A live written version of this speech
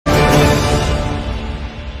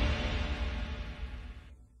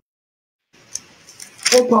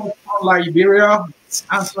Focus on Liberia.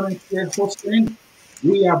 Anthony State hosting.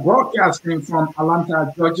 We are broadcasting from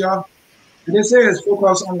Atlanta, Georgia. And this is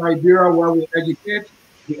Focus on Liberia, where we educate,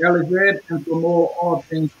 we elevate, and promote all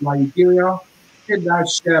things Liberia. Hit that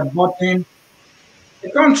share button.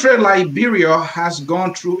 The country Liberia has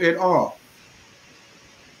gone through it all.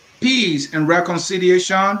 Peace and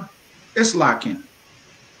reconciliation is lacking.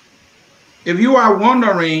 If you are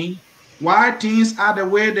wondering why things are the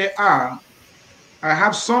way they are, I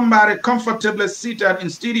have somebody comfortably seated in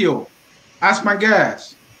studio as my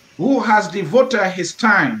guest who has devoted his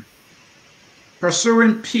time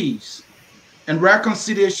pursuing peace and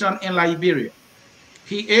reconciliation in Liberia.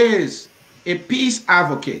 He is a peace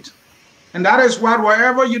advocate. And that is what,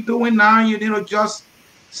 whatever you're doing now, you need to just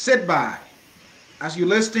sit by as you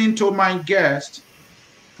listen to my guest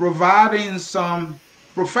providing some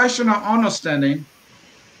professional understanding,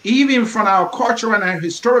 even from our cultural and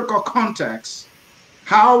historical context,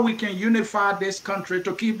 how we can unify this country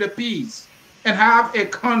to keep the peace and have a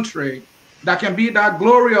country that can be that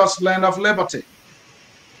glorious land of liberty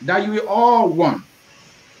that you all want.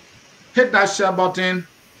 Hit that share button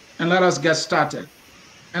and let us get started.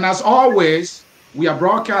 And as always, we are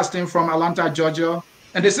broadcasting from Atlanta, Georgia.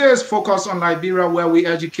 And this is Focus on Liberia, where we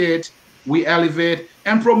educate, we elevate,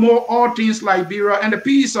 and promote all things Liberia and the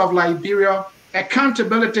peace of Liberia.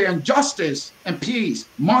 Accountability and justice and peace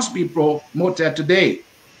must be promoted today.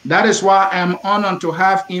 That is why I'm honored to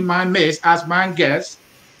have in my midst as my guest,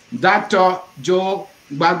 Dr. Joe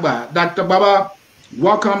Gbaba. Dr. Gbaba,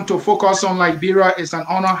 welcome to Focus on Liberia. It's an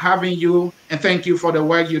honor having you, and thank you for the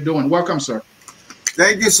work you're doing. Welcome, sir.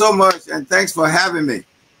 Thank you so much, and thanks for having me.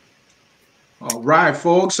 All right,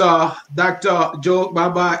 folks. Dr. Joe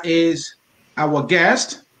Gbaba is our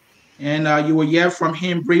guest, and you will hear from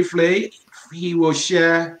him briefly. He will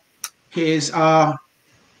share his profile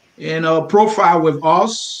with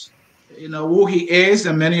us, who he is,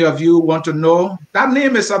 and many of you want to know. That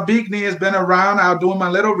name is a big name. It's been around. I was doing my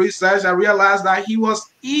little research. I realized that he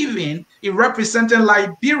was even representing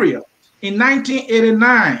Liberia in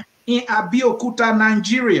 1989 in Abeokuta,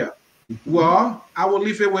 Nigeria. Well, I will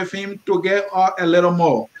leave it with him to get a little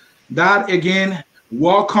more. That again,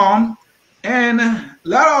 welcome, and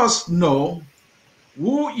let us know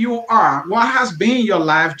who you are. What has been your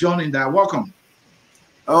life joining that? Welcome.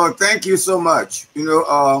 Oh, thank you so much.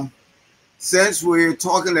 Since we're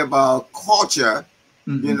talking about culture,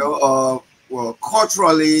 well,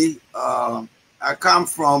 culturally, I come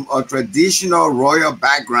from a traditional royal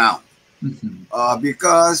background.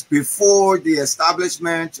 Because before the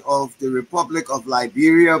establishment of the Republic of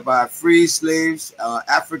Liberia by free slaves,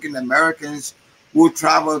 African Americans who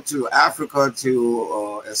traveled to Africa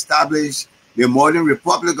to establish the modern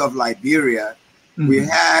Republic of Liberia, we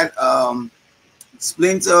had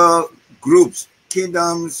splinter groups,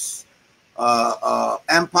 kingdoms,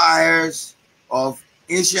 empires of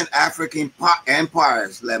ancient African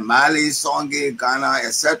empires like Mali, Songhai, Ghana,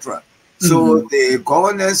 etc. So the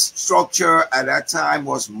governance structure at that time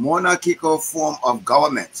was monarchical form of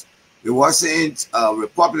government. It wasn't a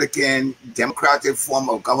Republican, democratic form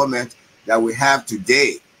of government that we have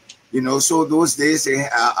today. So those days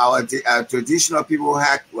our traditional people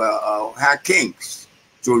had kings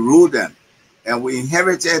to rule them, and we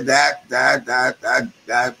inherited that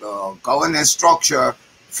governance structure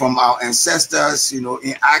from our ancestors.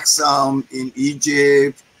 In Axum, in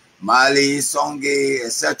Egypt, Mali, Songhai,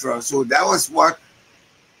 etc. So that was what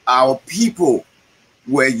our people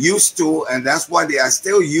were used to, and that's what they are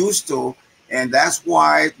still used to, and that's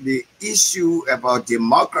why the issue about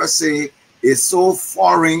democracy is so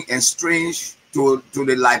foreign and strange to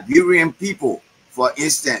the Liberian people, for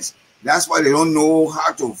instance. That's why they don't know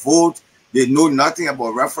how to vote. They know nothing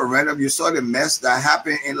about referendum. You saw the mess that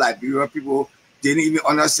happened in Liberia. People didn't even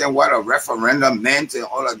understand what a referendum meant and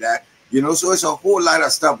all of that. So it's a whole lot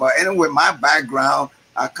of stuff. But anyway, my background,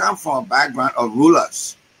 I come from a background of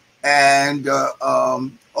rulers. And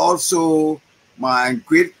also my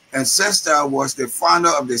great ancestor was the founder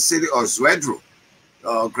of the city of Zwedru,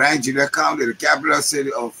 Grand Julia County, the capital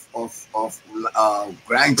city of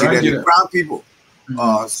Grand Julia, the Crown people.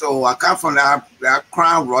 So I come from that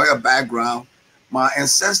Crown royal background. My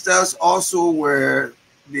ancestors also were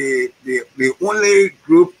the only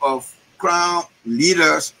group of Crown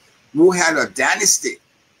leaders who had a dynasty.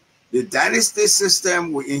 The dynasty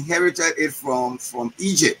system, we inherited it from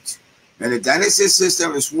Egypt. And the dynasty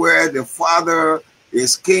system is where the father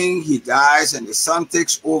is king, he dies, and the son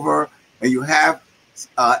takes over, and you have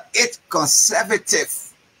 8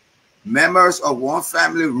 consecutive members of one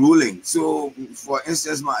family ruling. So, for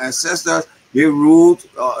instance, my ancestors, They ruled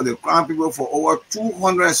the Crown people for over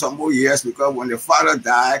 200 and some more years, because when the father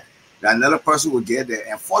died, another person would get there.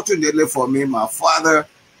 And fortunately for me, my father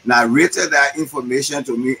narrated that information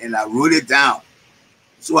to me, and I wrote it down.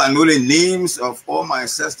 So I know the names of all my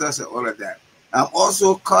ancestors and all of that. I'm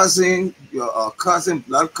also blood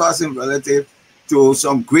cousin relative to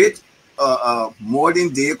some great modern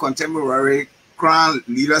day contemporary Crown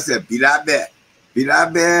leaders at Gbaba.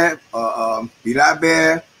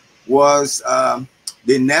 Gbaba was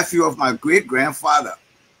the nephew of my great grandfather,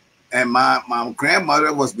 and my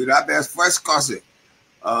grandmother was Gbaba's first cousin.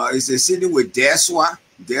 It's a city with Deswa.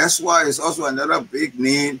 Deswa is also another big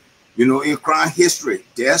name, you know, in Crown history.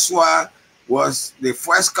 Deswa was the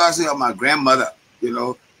first cousin of my grandmother, you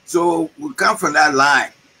know. So we come from that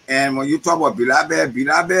line. And when you talk about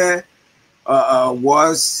Gbaba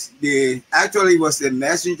was the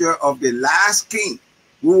messenger of the last king,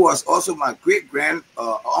 who was also my great grand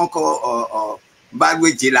uncle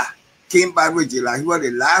Badwe Jila, King Badwe Jila. He was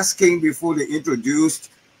the last king before they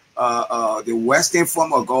introduced the Western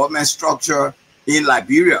form of government structure in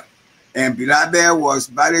Liberia. And Gbaba was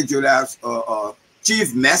Badwe Jila's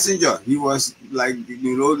chief messenger. He was like,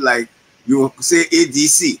 you know, like you would say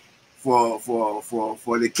ADC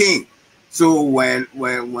for the king. So when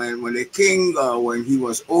the king when he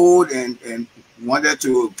was old and wanted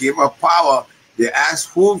to give up power, they asked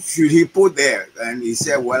who should he put there, and he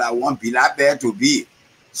said, "Well, I want Gbaba to be."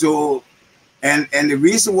 So, and the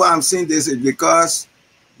reason why I'm saying this is because,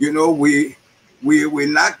 you know, we're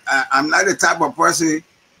not. I'm not the type of person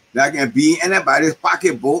that can be in anybody's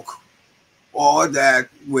pocketbook, or that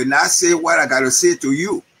will not say what I got to say to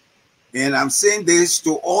you. And I'm saying this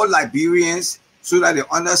to all Liberians so that they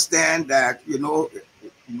understand that, you know,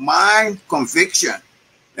 my conviction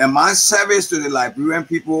and my service to the Liberian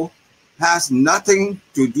people has nothing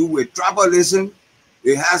to do with tribalism.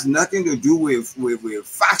 It has nothing to do with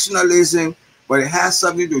factionalism, but it has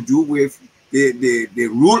something to do with the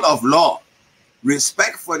rule of law,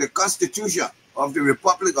 respect for the Constitution of the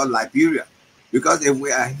Republic of Liberia. Because if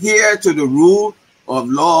we adhere to the rule of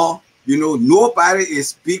law, you know, nobody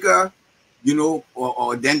is bigger, you know,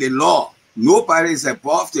 or than the law. Nobody is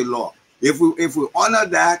above the law. If we honor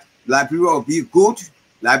that, Liberia will be good.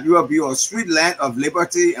 Liberia will be a sweet land of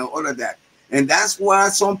liberty and all of that. And that's why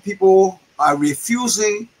some people are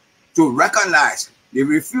refusing to recognize. They're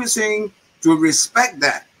refusing to respect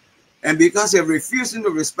that. And because they're refusing to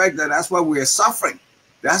respect that, that's why we are suffering.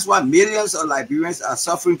 That's why millions of Liberians are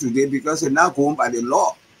suffering today, because they're not going by the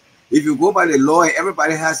law. If you go by the law and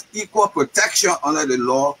everybody has equal protection under the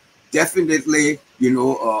law, definitely, you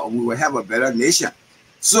know, we will have a better nation.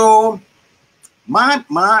 So my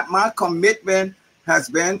commitment has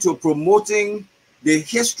been to promoting the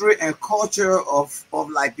history and culture of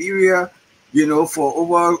Liberia, you know, for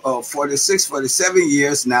over 46, 47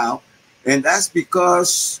 years now. And that's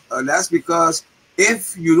because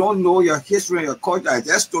if you don't know your history and your culture, I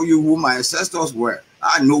just told you who my ancestors were.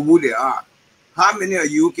 I know who they are. How many of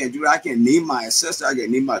you can do that? I can name my ancestor. I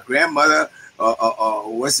can name my grandmother.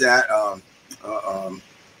 What's that?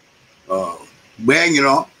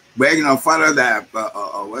 Where father that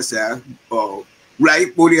what's that?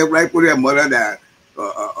 Right, mother that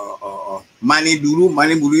Mani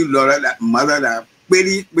Buru, Laura that mother that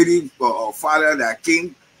pretty father that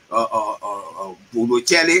King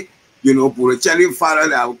Burucelli, you know, Burucelli father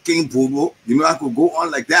that King Buru. You know, I could go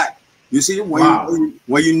on like that. You see,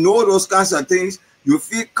 when you know those kinds of things, you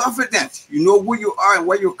feel confident. You know who you are and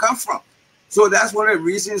where you come from. So that's one of the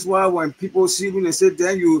reasons why when people see me, they say,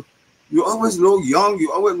 then you always look young,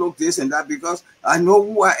 you always look this and that, because I know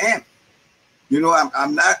who I am. You know,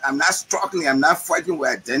 I'm not struggling, I'm not fighting with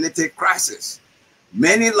identity crisis.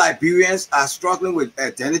 Many Liberians are struggling with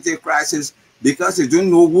identity crisis because they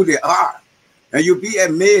don't know who they are. And you'll be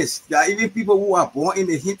amazed that even people who are born in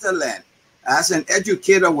the hinterland, as an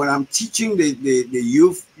educator, when I'm teaching the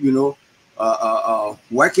youth, you know,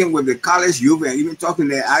 working with the college youth and even talking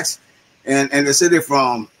to their acts, and they say they're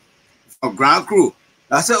from Grand Crew.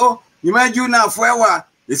 I say, oh, you might do now for a while.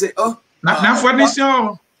 They say, oh, not for this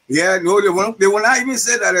show. Yeah, no, they will not even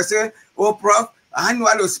say that. They say, oh, Prof, I know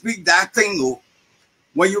how to speak that thing. Oh.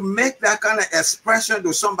 When you make that kind of expression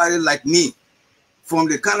to somebody like me, from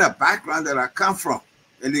the kind of background that I come from,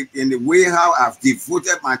 and the way how I've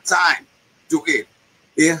devoted my time to it,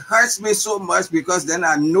 it hurts me so much, because then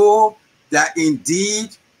I know that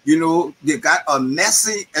indeed, you know, they got a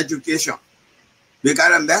messy education. They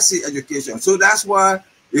got a messy education. So that's why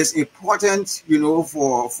it's important, you know,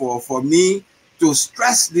 for me to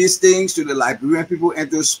stress these things to the Liberian people and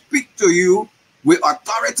to speak to you with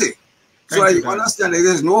authority, so that you understand that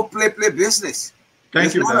there's no play business. Thank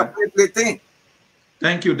It's you, not a Dad. prickly thing.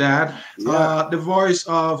 Thank you, Dad. Yeah. The voice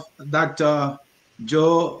of Dr.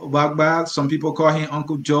 Joe Gbaba. Some people call him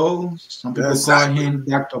Uncle Joe. Some people call Exactly. him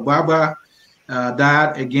Dr. Gbaba.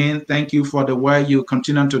 Dad, again, thank you for the work you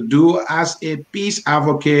continue to do as a peace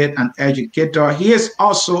advocate and educator. He is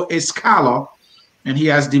also a scholar, and he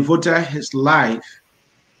has devoted his life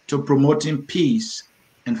to promoting peace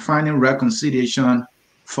and finding reconciliation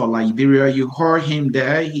for Liberia. You heard him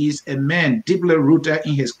there. He's a man deeply rooted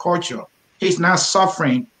in his culture. He's not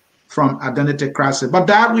suffering from identity crisis. But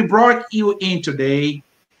Dad, we brought you in today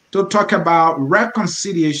to talk about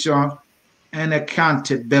reconciliation and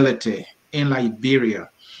accountability in Liberia.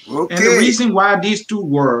 And the Okay. reason why these two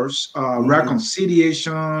words, Mhm.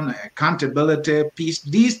 reconciliation, accountability, peace,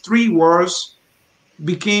 these three words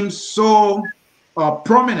became so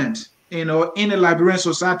prominent, in the Liberian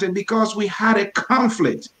society because we had a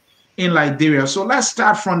conflict in Liberia. So let's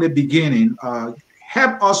start from the beginning.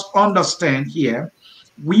 Help us understand here.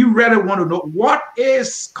 We really want to know what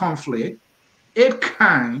is conflict, its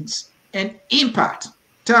kinds, and impact.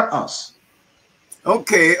 Tell us.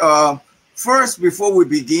 Okay. First, before we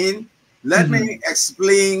begin, let me Mm-hmm.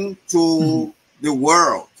 explain Mm-hmm. to the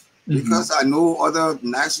world Mm-hmm. because I know other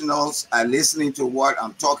nationals are listening to what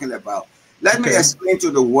I'm talking about. Let me Okay. explain to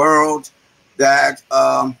the world that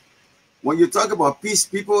when you talk about peace,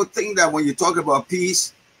 people think that when you talk about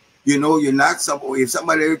peace, you're not supposed. If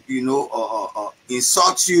somebody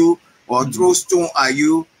insults you or Mm-hmm. throws stone at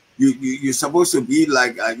you, you're supposed to be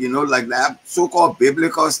like like that so-called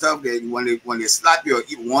biblical stuff that when they slap your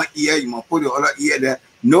one ear, you must put the other ear there.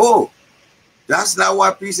 No, that's not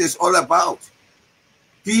what peace is all about.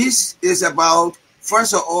 Peace is about,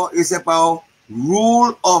 first of all, it's about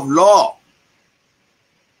rule of law.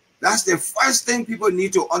 That's the first thing people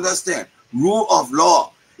need to understand. Rule of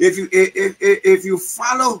law. If you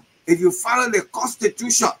follow the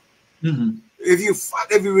Constitution, Mm-hmm.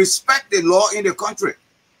 if you respect the law in the country,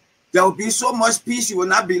 there will be so much peace you will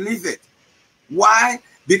not believe it. Why?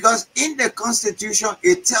 Because in the Constitution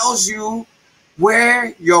it tells you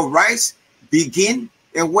where your rights begin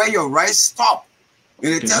and where your rights stop,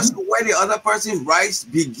 and it Okay. tells you where the other person's rights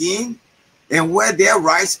begin and where their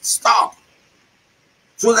rights stop.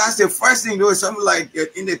 So that's the first thing. Something like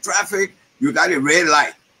in the traffic, you got a red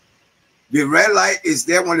light. The red light is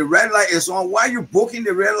there. When the red light is on, why are you booking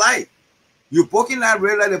the red light? You're booking that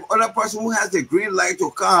red light. The other person who has the green light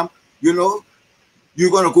to come, you're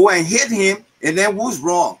going to go and hit him. And then who's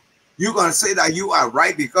wrong? You're going to say that you are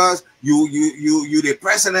right because you're the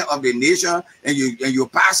president of the nation and you're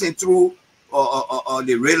passing through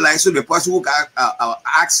the red light. So the person who got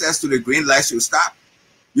access to the green light should stop.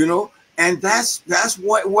 And that's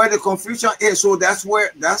where the confusion is. So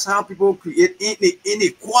that's how people create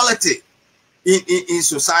inequality in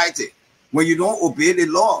society when you don't obey the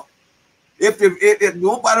law. If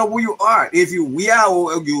no matter who you are, if we are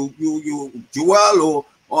or you Joel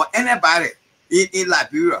or anybody in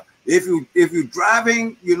Liberia, if you're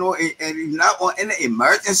driving, and you're not on any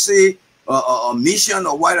emergency or mission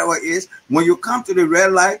or whatever it is, when you come to the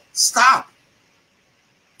red light, stop.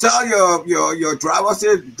 Tell your driver,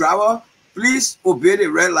 say, driver, please obey the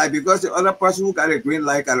red light because the other person who got a green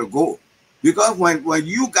light got to go. Because when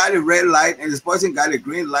you got a red light and this person got a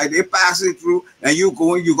green light, they pass it through and you're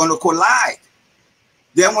going to collide.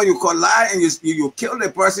 Then when you collide and you kill the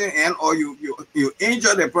person and or you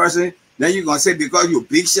injure the person, then you're going to say because you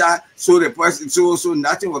big shot, so the person so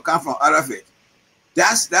nothing will come from out of it.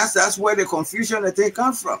 That's where the confusion that they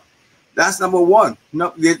come from. That's number one.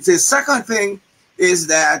 No, the second thing is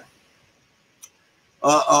that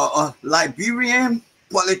Liberian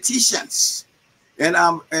politicians, and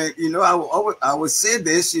I would say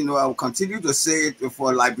this, I will continue to say it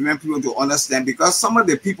for Liberian people to understand, because some of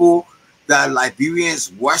the people that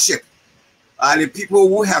Liberians worship are the people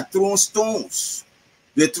who have thrown stones.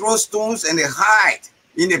 They throw stones and they hide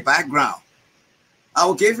in the background. I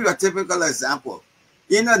will give you a typical example.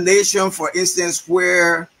 In a nation, for instance,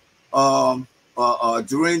 where during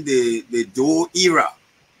the Doe era,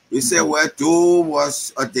 we say, well, Doe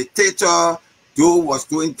was a dictator, Doe was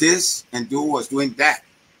doing this, and Doe was doing that.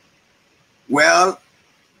 Well,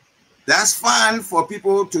 that's fine for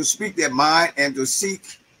people to speak their mind and to seek,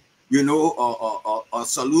 a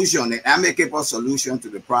solution, an amicable solution to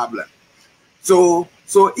the problem. So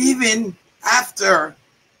even after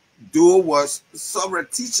Doe was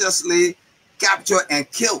surreptitiously captured and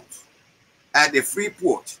killed at the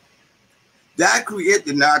Freeport, that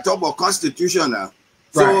created, now I talk about constitution now.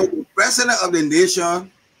 So Right. the president of the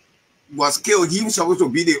nation was killed. He was supposed to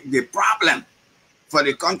be the problem for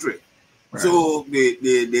the country. Right. So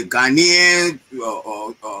the Ghanaian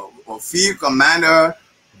or field commander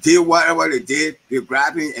did whatever they did. They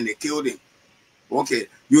grabbed him and they killed him. Okay,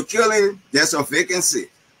 you kill him, there's a vacancy.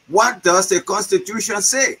 What does the Constitution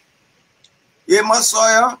say? Amos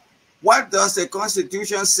Sawyer, what does the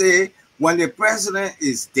Constitution say when the president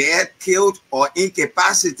is dead, killed, or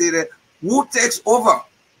incapacitated? Who takes over?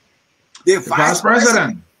 The vice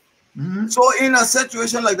president. Mm-hmm. So in a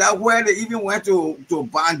situation like that, where they even went to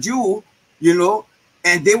Banjul, you know,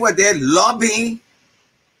 and they were there lobbying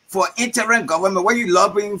for interim government. When you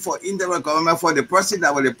lobbying for interim government for the person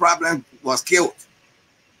that was the problem was killed.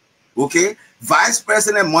 Okay, Vice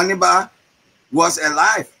President Moniba was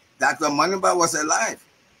alive. Dr. Moniba was alive.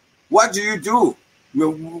 What do?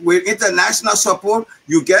 With international support,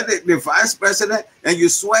 you get the vice president and you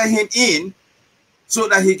swear him in so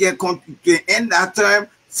that he can end that term,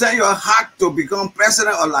 send your heart to become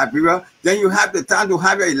president of Liberia. Then you have the time to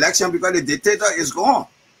have your election because the dictator is gone.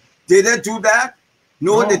 Did they do that?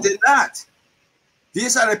 No, they did not.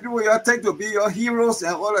 These are the people you take to be your heroes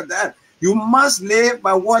and all of that. You must live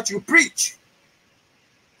by what you preach.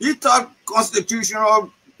 He taught constitutional,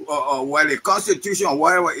 the Constitution or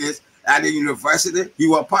whatever it is at the university. He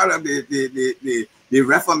was part of the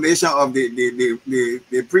reformation of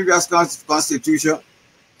the previous constitution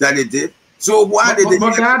that they did. So why did they?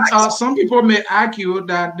 But that some people may argue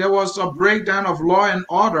that there was a breakdown of law and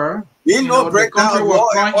order. The country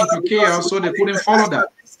was going into chaos, so they couldn't follow that.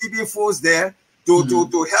 CB force there to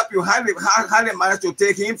help you. How they managed to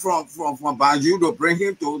take him from Banjul to bring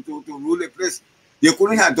him to rule the place? They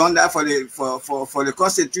couldn't have done that for the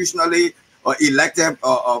constitutionally elected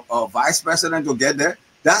vice president to get there.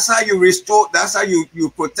 That's how you restore. That's how you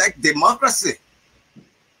protect democracy.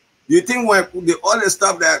 You think when all the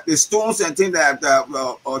stuff that the stones and things that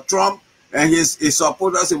Trump and his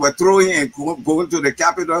supporters were throwing and going to the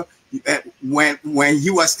Capitol when he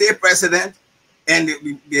was state president and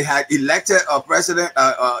they had elected a president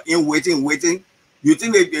in waiting. You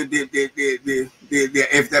think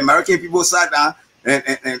if the American people sat down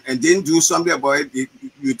and didn't do something about it,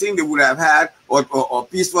 you think they would have had a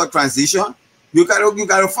peaceful transition? You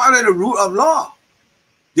gotta follow the rule of law.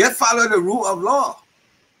 They follow the rule of law.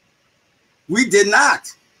 We did not.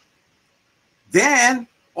 Then,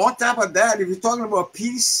 on top of that, if you're talking about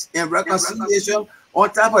peace and reconciliation, on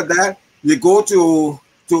top of that, you go to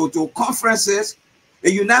conferences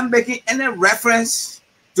and you're not making any reference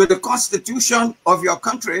to the constitution of your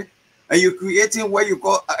country, and you're creating what you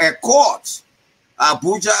call a court.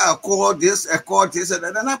 Abuja Accord, this, and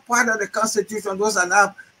that. They're not part of the Constitution. Those are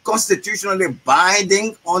not constitutionally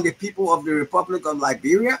binding on the people of the Republic of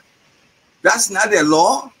Liberia. That's not the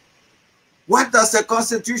law. What does the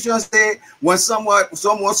Constitution say when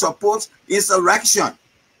someone supports insurrection?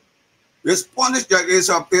 It's punished. It's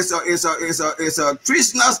a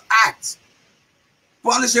treasonous act,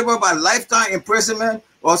 punishable by lifetime imprisonment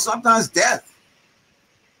or sometimes death.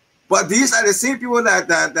 But these are the same people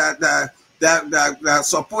that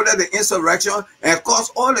supported the insurrection and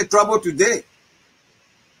caused all the trouble today.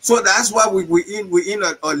 So that's why we're in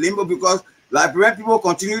a limbo, because Liberian people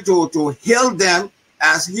continue to hail them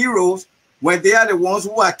as heroes when they are the ones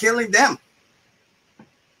who are killing them.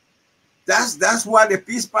 That's why the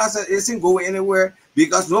peace process isn't going anywhere,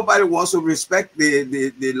 because nobody wants to respect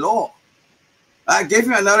the law. I gave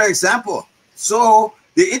you another example. So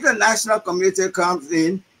the international community comes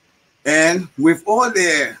in, and with all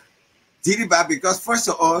their Gbaba, because first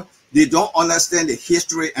of all, they don't understand the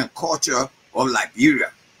history and culture of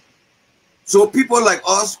Liberia. So people like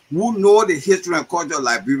us who know the history and culture of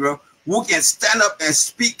Liberia, who can stand up and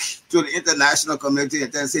speak to the international community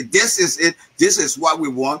and say, this is it, this is what we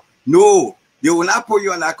want. No, they will not put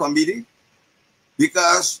you on that committee,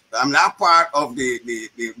 because I'm not part of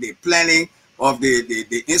the planning of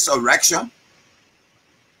the insurrection,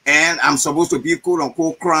 and I'm supposed to be quote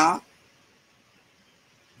unquote crown.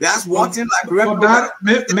 That's one thing.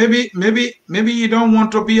 Maybe you don't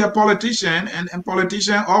want to be a politician, and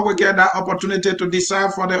politicians always get that opportunity to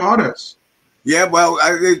decide for the others. Yeah, well,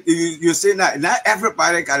 you say not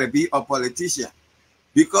everybody got to be a politician,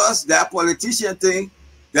 because that politician thing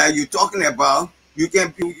that you're talking about, you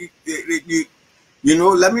can be,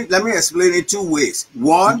 let me explain it two ways.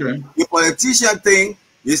 One, okay. The politician thing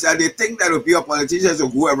is that they think that to be a politician is to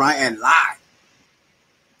go around and lie,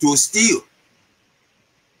 to steal.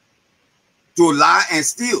 To lie and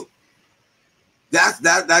steal. That's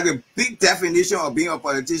a big definition of being a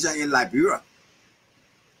politician in Liberia.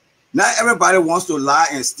 Not everybody wants to lie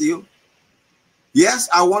and steal. Yes,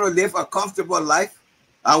 I want to live a comfortable life.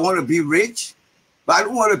 I want to be rich, but I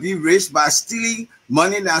don't want to be rich by stealing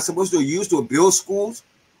money that I'm supposed to use to build schools,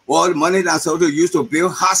 all the money that's supposed to use to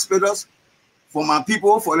build hospitals for my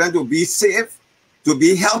people, for them to be safe, to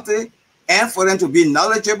be healthy, and for them to be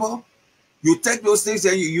knowledgeable. You take those things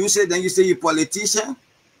and you use it, then you say you're a politician.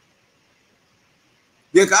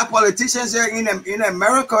 They got politicians here in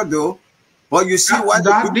America, though. But you see what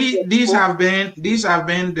these have been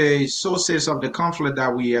the sources of the conflict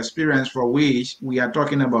that we experience, for which we are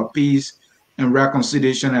talking about peace and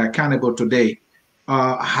reconciliation and accountable today.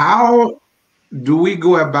 How do we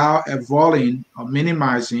go about avoiding or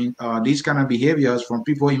minimizing these kind of behaviors from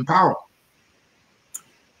people in power?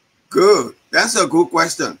 Good. That's a good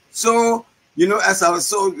question. So, you know, as I was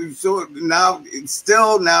so now, we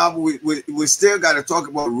still got to talk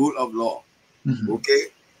about rule of law. Mm-hmm. Okay,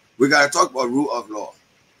 we got to talk about rule of law.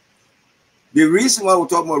 The reason why we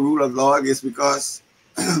talk about rule of law is because,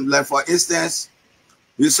 like for instance,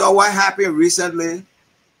 you saw what happened recently.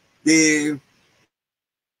 The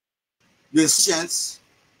decisions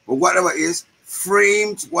or whatever is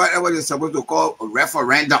framed whatever they're supposed to call a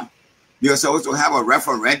referendum. You're supposed to have a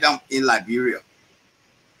referendum in Liberia.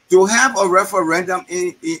 To have a referendum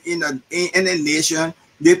in a nation,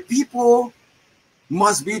 the people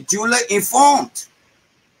must be duly informed.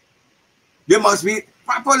 They must be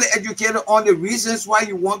properly educated on the reasons why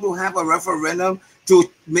you want to have a referendum to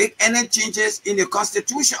make any changes in the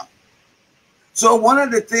Constitution. So one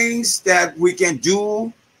of the things that we can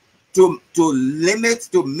do to limit,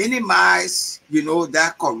 to minimize, you know,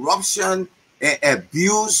 that corruption and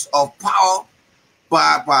abuse of power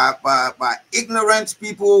by ignorant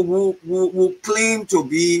people who claim to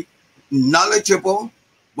be knowledgeable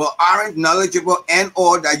but aren't knowledgeable, and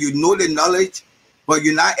or that you know the knowledge but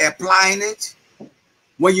you're not applying it.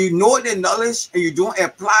 When you know the knowledge and you don't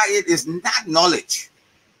apply it, it's not knowledge,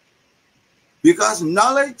 because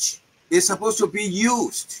knowledge is supposed to be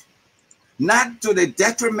used not to the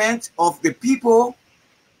detriment of the people,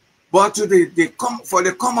 but to for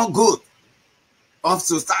the common good of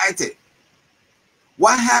society.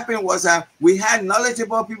 What happened was that we had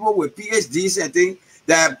knowledgeable people with PhDs and things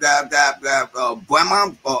that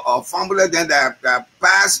Gbaba or formula then that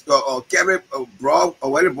passed or carried brought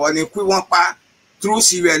or whatever in Kwimpa through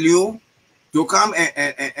Sierra Leone to come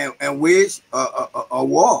and wage a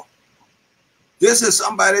war. This is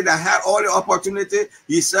somebody that had all the opportunity.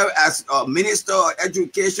 He served as Minister of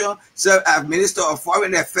Education, served as Minister of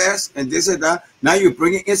Foreign Affairs, and this and that. Now you're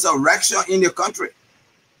bringing insurrection in the country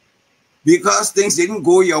because things didn't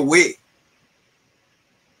go your way.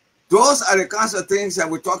 Those are the kinds of things that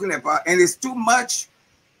we're talking about, and it's too much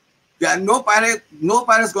that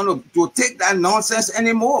nobody's going to take that nonsense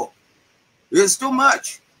anymore. It's too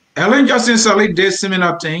much. Ellen Johnson Sirleaf did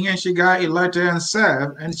similar thing, and she got elected and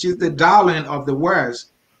served, and she's the darling of the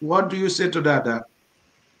West. What do you say to that?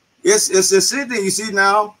 It's the same thing you see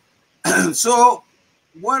now. So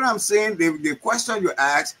what I'm saying, the question you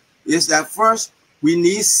asked is that first we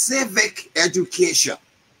need civic education.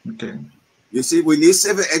 Okay. You see, we need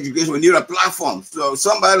civic education. We need a platform. So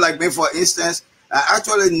somebody like me, for instance, I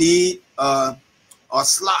actually need a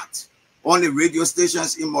slot on the radio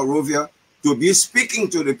stations in Monrovia to be speaking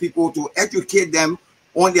to the people, to educate them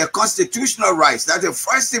on their constitutional rights. That's the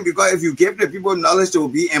first thing, because if you give the people knowledge, to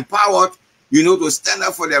be empowered, you know, to stand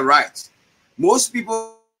up for their rights. Most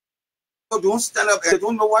people don't stand up and they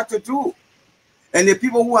don't know what to do. And the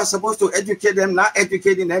people who are supposed to educate them, not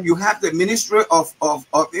educating them, you have the Ministry of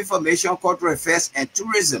Information, Cultural Affairs, and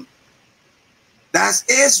Tourism. That's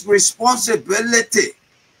its responsibility.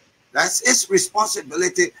 That's its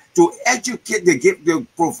responsibility to educate, to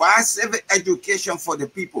provide civic education for the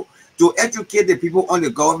people, to educate the people on the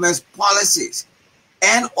government's policies,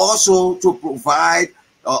 and also to provide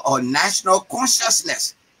a national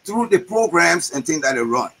consciousness through the programs and things that they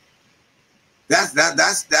run. That's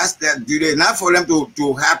their duty. Not for them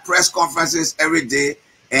to have press conferences every day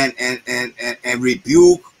and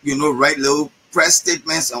rebuke, you know, write little press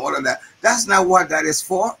statements and all of that. That's not what that is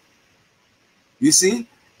for. You see?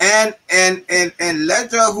 And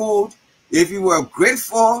letterhood, if you were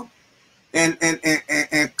grateful and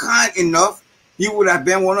kind enough, he would have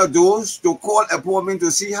been one of those to call upon me to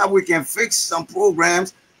see how we can fix some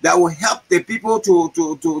programs that will help the people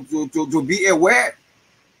to be aware.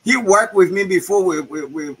 He worked with me before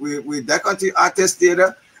with that country artist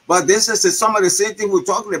theater, but this is some of the same thing we're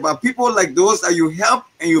talking about. People like those that you help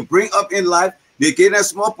and you bring up in life, they get a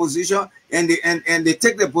small position and they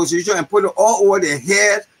take the position and put it all over their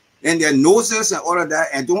head and their noses and all of that,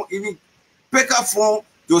 and don't even pick up phone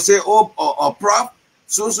to say, oh, prof,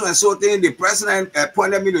 so and so thing, the president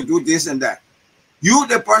appointed me to do this and that. You,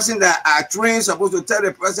 the person that are trained, supposed to tell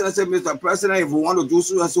the president, say, Mr. President, if we want to do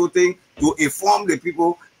so and so thing, to inform the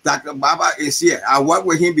people, Dr. Gbaba is here. I worked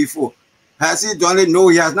with him before. Has he done it? No,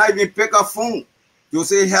 he has not even picked a phone to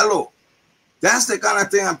say hello. That's the kind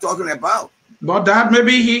of thing I'm talking about. But that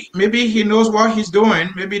maybe he knows what he's doing.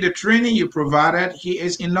 Maybe the training you provided he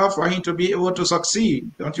is enough for him to be able to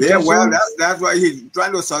succeed. Don't you Yeah, think well, so? that's why he's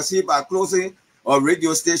trying to succeed by closing a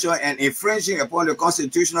radio station and infringing upon the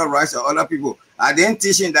constitutional rights of other people. I didn't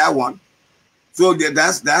teach him that one. So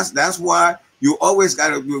that's why you always got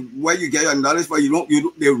to, where you get your knowledge for. You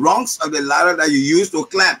don't the rungs of the ladder that you use to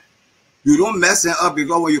climb. You don't mess them up,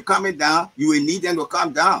 because when you're coming down, you will need them to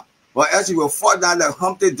come down, or else you will fall down like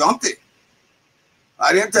Humpty Dumpty.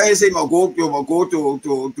 I didn't tell you say go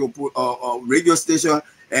to a radio station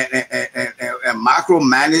and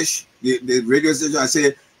micromanage the radio station and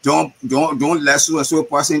say don't let so and so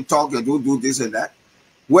person talk and don't do this and that.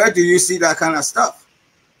 Where do you see that kind of stuff?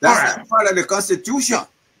 That's not part of the Constitution.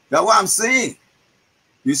 That's what I'm saying.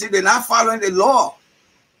 You see, they're not following the law.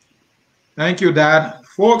 Thank you, Dad.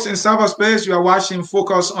 Folks in cyberspace, you are watching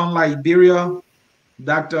Focus on Liberia.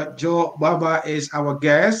 Dr. Joe Gbaba is our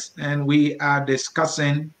guest, and we are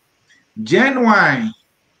discussing genuine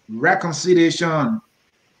reconciliation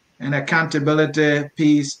and accountability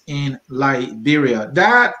peace in Liberia.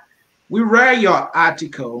 Dad, we read your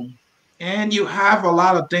article, and you have a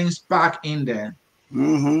lot of things packed in there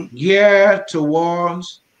geared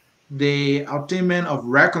towards the attainment of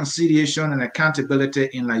reconciliation and accountability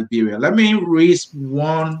in Liberia. Let me read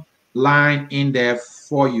one line in there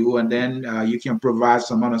for you, and then you can provide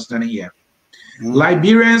some understanding here.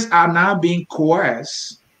 Liberians are now being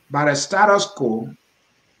coerced by the status quo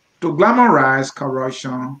to glamorize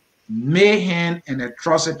corruption, mayhem, and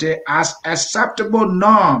atrocity as acceptable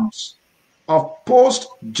norms of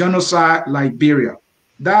post-genocide Liberia.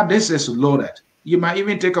 That this is loaded. You might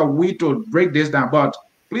even take a week to break this down, but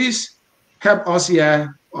please help us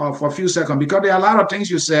here for a few seconds, because there are a lot of things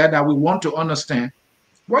you said that we want to understand.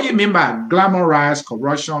 What you mean by glamorize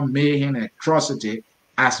corruption, mayhem, and atrocity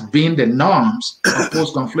as being the norms of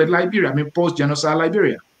post-conflict Liberia, I mean post-genocide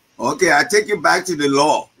Liberia? Okay, I take you back to the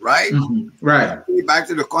law, right? Right. I take you back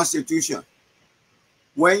to the Constitution.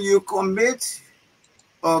 When you commit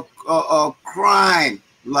a crime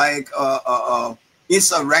like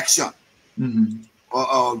insurrection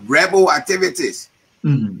or rebel activities,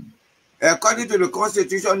 according to the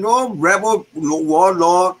Constitution, no rebel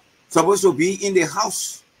warlord supposed to be in the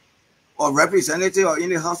House or Representative or in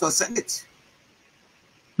the House of Senate.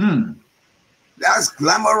 That's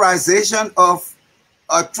glamorization of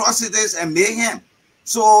atrocities and mayhem.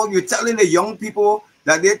 So you're telling the young people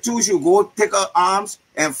that they too should go take up arms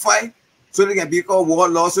and fight so they can become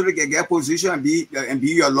warlords, so they can get position and be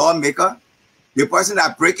your lawmaker. The person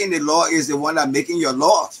that breaking the law is the one that making your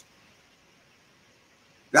laws.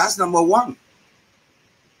 That's number one.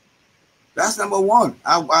 That's number one.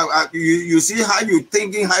 You see how you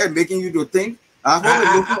thinking, how you're making you to think. I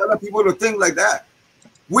hope you other people to think like that.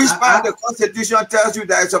 Which part of the Constitution tells you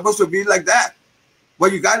that it's supposed to be like that?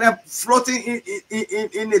 But you got them floating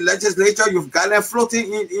in the legislature. You've got them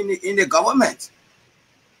floating in the government.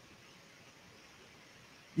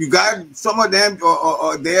 You got some of them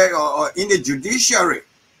or in the judiciary.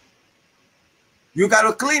 You got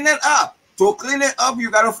to clean it up. To clean it up, you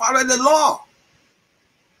got to follow the law.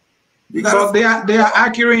 But they are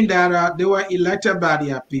arguing that they were elected by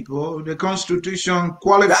their people. The Constitution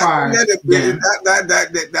qualifies them.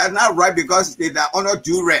 That's not right, because they are under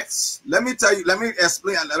duress. Let me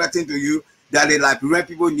explain another thing to you that the Liberian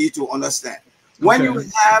people need to understand. When you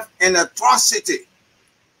have an atrocity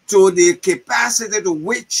to the capacity to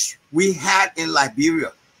which we had in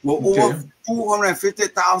Liberia, with over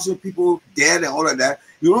 250,000 people dead and all of that,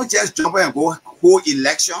 you don't just jump and go hold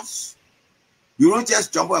elections. You don't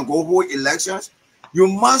just jump and go hold elections. You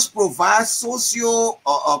must provide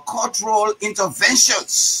socio-cultural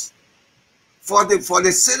interventions for the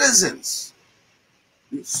citizens,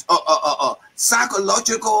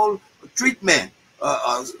 psychological treatment,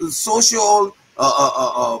 social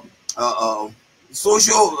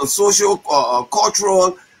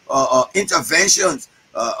cultural interventions,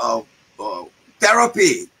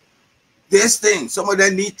 therapy. This thing, some of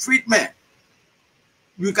them need treatment.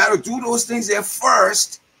 You got to do those things there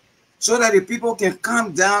first, so that the people can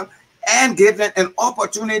come down and give them an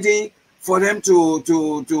opportunity for them to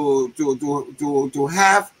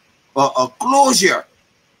have a closure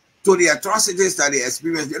to the atrocities that they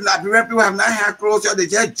experience. The Liberian people have not had closure. They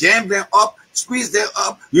just jam them up, squeeze them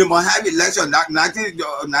up. You must have election.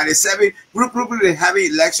 1997, they have an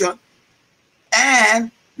election.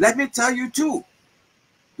 And let me tell you too.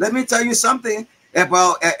 Let me tell you something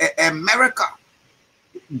about America.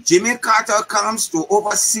 Jimmy Carter comes to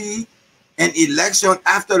oversee an election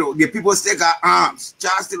after the people still got arms.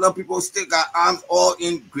 Child stealer people still got arms all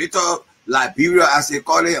in greater Liberia, as they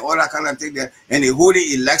call it, all that kind of thing there, and they holding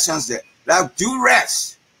elections there. That do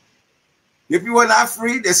rest. If people are not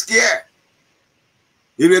free, they're scared.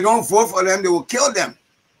 If they don't vote for them, they will kill them.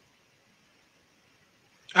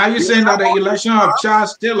 Are you saying that the election of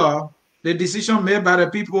Charles Taylor, the decision made by the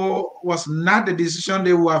people, was not the decision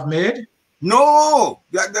they would have made? No,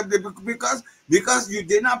 because they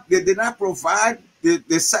did not provide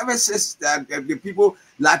the services that the people,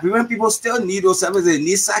 Liberian people still need those services. They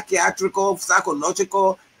need psychiatrical,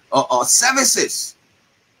 psychological services,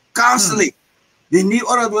 counseling. They need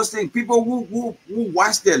all of those things. People who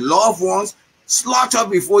watch their loved ones slaughter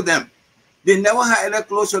before them. They never had any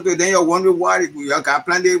closure to it. Then you're wondering why you got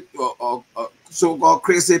plenty of so-called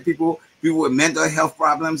crazy people with mental health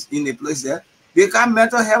problems in the place there. They got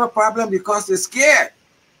mental health problem because they're scared.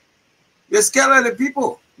 They're scared of the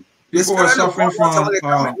people. People are suffering from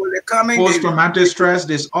post-traumatic stress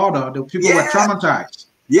disorder. The people were traumatized.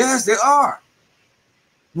 Yes, they are.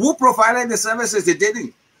 Who provided the services? They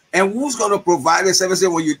didn't. And who's going to provide the services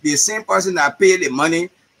when you the same person that paid the money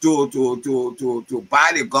to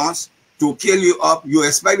buy the guns to kill you up? You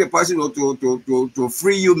expect the person to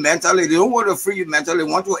free you mentally. They don't want to free you mentally. They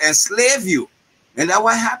want to enslave you. And that's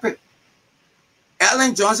what happened.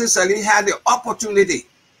 Ellen Johnson Sirleaf had the opportunity.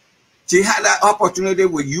 She had that opportunity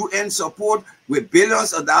with UN support, with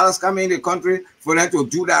billions of dollars coming in the country for them to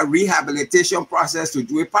do that rehabilitation process, to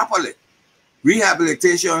do it properly.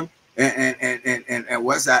 Rehabilitation and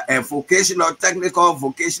what's that? And vocational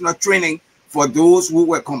training for those who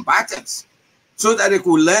were combatants, so that they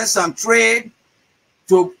could learn some trade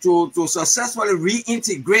to successfully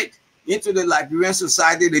reintegrate into the Liberian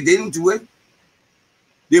society. They didn't do it.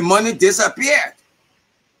 The money disappeared.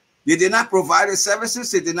 They did not provide the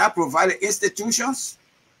services. They did not provide the institutions.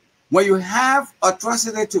 When you have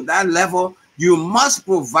atrocity to that level, you must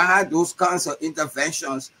provide those kinds of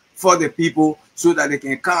interventions for the people so that they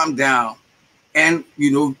can calm down and,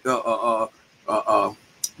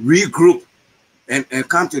 regroup and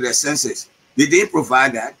come to their senses. They didn't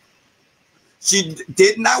provide that. She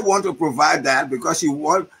did not want to provide that because they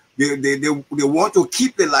want to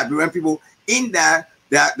keep the Liberian people in that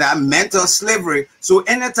mental slavery. So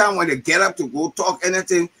anytime when they get up to go talk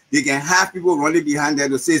anything, they can have people running behind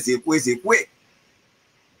them to say Zekwe.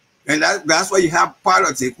 And that's why you have part of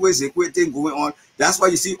Zekwe thing going on. That's why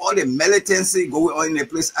you see all the militancy going on in the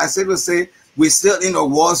place. I said to say, we're still in a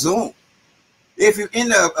war zone. If you're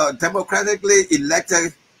in a democratically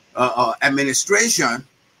elected administration,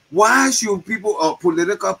 why should people or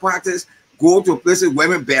political parties go to places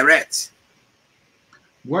wearing berets?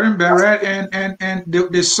 Wearing beret and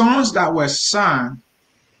the songs that were sung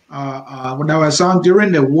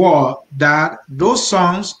during the war, that those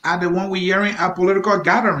songs are the one we're hearing at political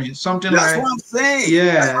gatherings. Something That's like what I'm saying.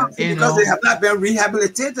 Yeah, because they have not been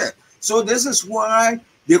rehabilitated. So this is why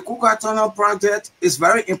the Kuka Tunnel project is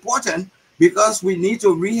very important, because we need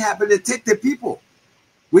to rehabilitate the people.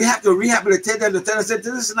 We have to rehabilitate them to tell us that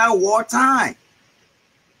this is not wartime.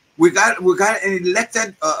 We got an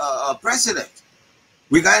elected president.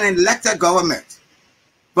 We got an elected government,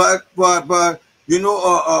 but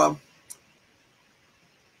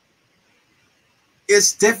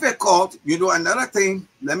it's difficult. Another thing,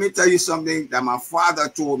 let me tell you something that my father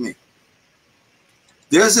told me.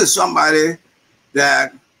 This is somebody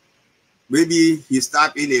that maybe he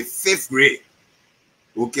stopped in the 5th grade,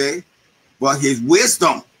 okay? But his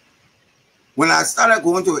wisdom, when I started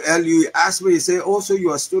going to LU, he asked me, he said, "Oh, so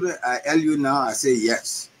you're a student at LU now?" I said,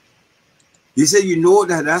 "Yes." He said, "You know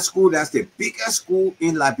that school, that's the biggest school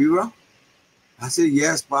in Liberia?" I said,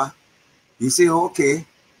 "Yes, pa." He said, "Okay."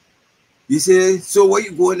 He said, "So where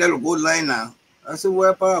you going there to go learn now?" I said,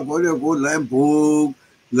 "Well, pa, I go there to go learn book,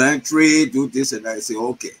 learn trade, do this and that." I said,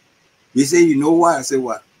 "Okay." He said, "You know what?" I said,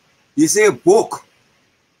 "What?" He said, "Book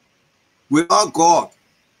without God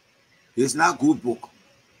is not good book."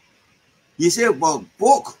 He said, "But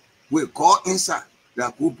book with God inside,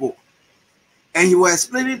 that good book." And he was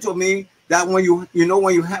explaining to me that when you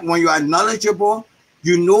are knowledgeable,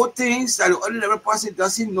 you know things that the ordinary person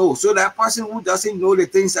doesn't know. So that person who doesn't know the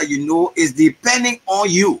things that you know is depending on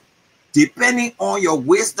you, depending on your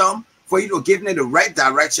wisdom for you to give them the right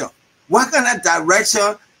direction. What kind of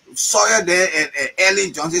direction Sawyer there and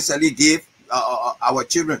Ellen Johnson Sirleaf gave our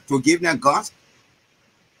children to give them guns?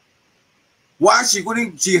 Why she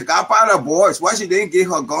got part of boys? Why she didn't give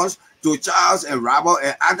her guns to Charles and Robert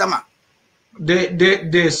and Adama?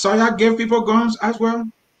 The Sawyer gave people guns as well?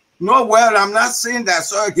 No, well, I'm not saying that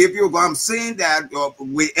Sawyer gave you guns. I'm saying that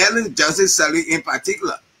with Ellen Johnson Sirleaf in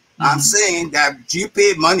particular. I'm saying that she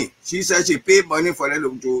paid money. She said she paid money for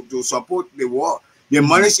them to support the war. The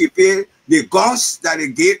money she paid, the guns that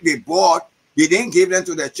they bought, they didn't give them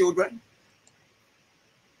to their children.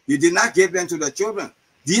 They did not give them to the children.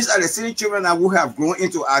 These are the same children who have grown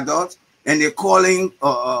into adults, and they're calling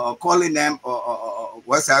them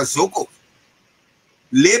what's that, Zoko,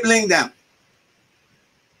 labeling them.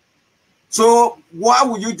 So why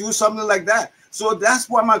would you do something like that? So that's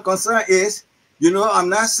what my concern is. You know, I'm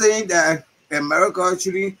not saying that America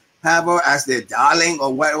actually have her as their darling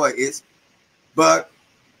or whatever it is, but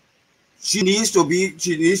she needs to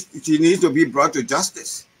be brought to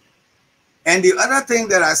justice. And the other thing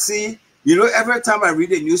that I see, you know, every time I read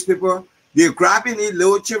the newspaper, they're grabbing these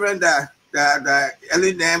little children that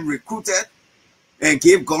LNM recruited and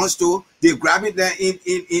gave guns to. They're grabbing them in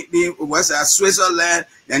Switzerland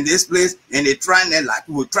and this place, and they're trying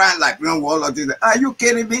to bring warlords. Are you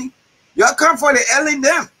kidding me? Y'all come for the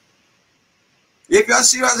LNM. If you're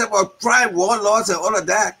serious about trying warlords and all of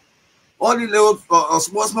that, all the little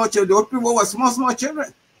small children, those people were small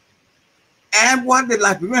children. And what the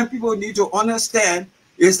Liberian people need to understand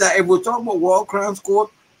is that if we talk about war crimes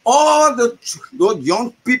court, all those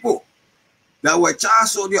young people that were child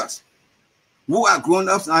soldiers who are grown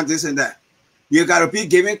ups and this and that, you got to be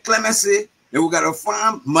given clemency, and we got to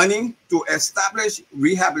find money to establish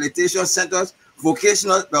rehabilitation centers,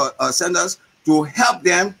 vocational centers, to help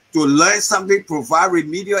them to learn something, provide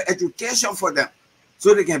remedial education for them,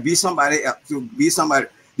 so they can be somebody else, to be somebody.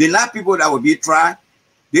 They're not people that will be tried.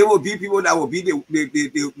 They will be people that will be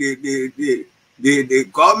the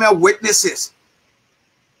government witnesses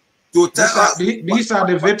to tell us. These are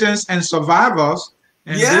the victims and survivors,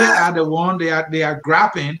 and they are the one they are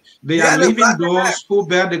grabbing. They are leaving those who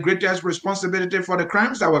bear the greatest responsibility for the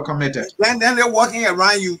crimes that were committed. Then they're walking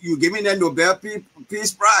around you giving them Nobel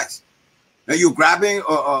Peace Prize, and you grabbing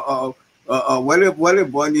what the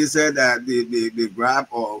Bonnie said that they grab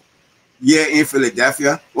in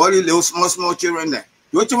Philadelphia, all the little small children there.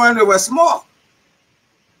 Those children, they were small.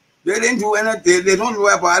 They didn't do anything. They don't know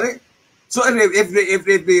about it. So if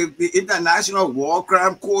the International War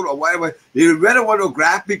Crime Court or whatever, they really want to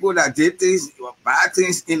grab people that did things, bad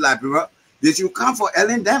things in Liberia, they should come for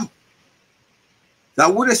them.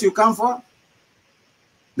 That's what they should come for.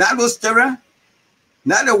 Not those children.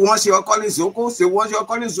 Not the ones you're calling Zokos. The ones you're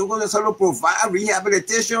calling Zokos, they're supposed to provide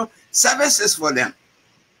rehabilitation services for them.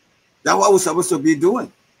 That's what we're supposed to be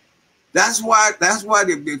doing. That's why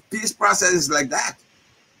the peace process is like that.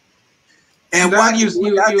 And why they're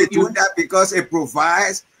doing that because it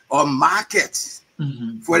provides a market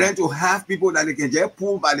for them to have people that they can just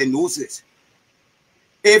pull by the noses.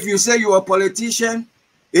 If you say you're a politician,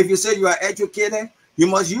 if you say you are educated, you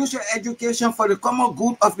must use your education for the common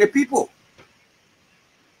good of the people.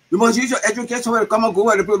 You must use your education for the common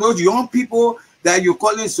good of the people. Those young people that you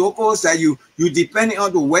calling Sokos, that you depending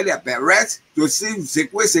on to wear their berets to see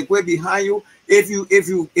Sekwe behind you. If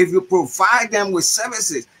you provide them with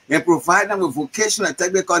services and provide them with vocational and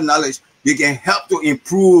technical knowledge, they can help to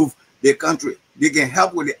improve the country. They can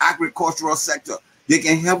help with the agricultural sector. They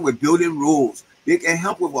can help with building roads. They can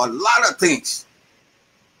help with a lot of things.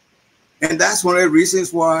 And that's one of the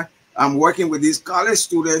reasons why I'm working with these college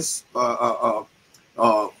students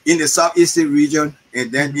in the southeastern region and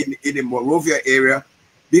then in the Monrovia area,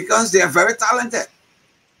 because they are very talented.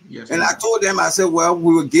 Yes, and I told them, I said, well,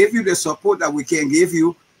 we will give you the support that we can give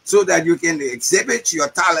you so that you can exhibit your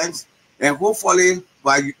talents, and hopefully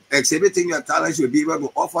by exhibiting your talents, you'll be able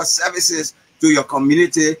to offer services to your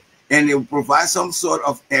community, and it will provide some sort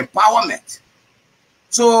of empowerment.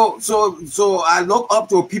 So I look up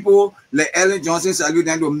to people like Ellen Johnson Salute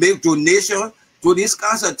and to make donations to these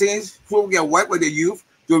kinds of things so we can work with the youth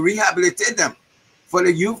to rehabilitate them, for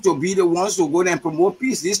the youth to be the ones to go there and promote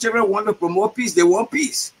peace. These children want to promote peace. They want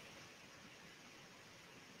peace.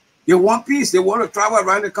 They want peace. They want to travel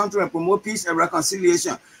around the country and promote peace and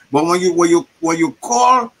reconciliation. But when you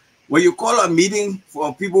call a meeting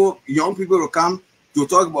for people, young people to come to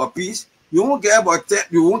talk about peace, you won't get about 10,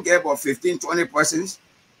 you won't get about 15, 20 persons.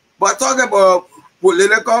 But talk about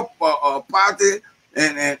political party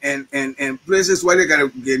and places where they gotta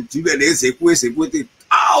get to the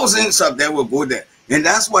thousands of them will go there. And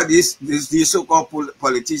that's what these so-called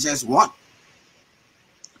politicians want.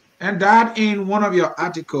 And that in one of your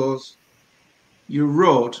articles, you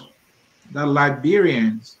wrote that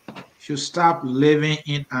Liberians should stop living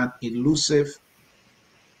in an elusive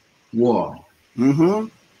world.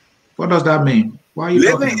 What does that mean? Why are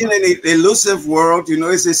you living in an elusive world? You know,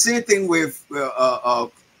 it's the same thing with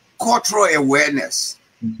cultural awareness.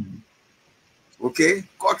 Okay,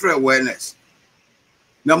 cultural awareness.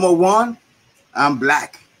 Number one, I'm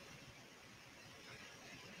black.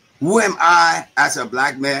 Who am I as a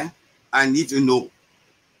black man? I need to know.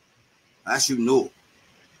 I should know.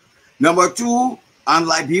 Number two, I'm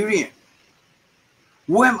Liberian.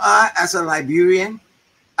 Who am I as a Liberian?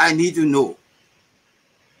 I need to know.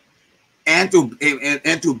 And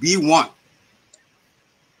to be one.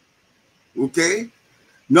 Okay?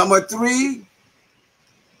 Number three,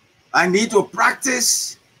 I need to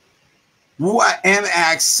practice who I am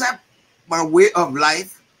and accept my way of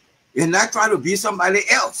life and not try to be somebody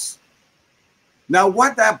else. Now,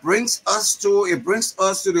 what that brings us to, it brings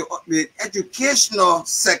us to the educational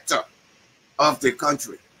sector of the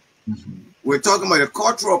country. Mm-hmm. We're talking about the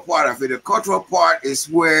cultural part of it. The cultural part is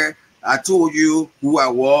where I told you who I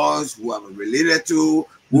was, who I was related to,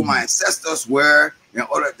 who my ancestors were, and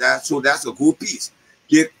all of that. So that's a good piece.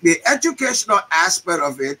 The educational aspect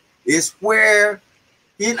of it is where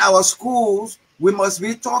in our schools, we must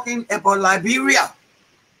be talking about Liberia.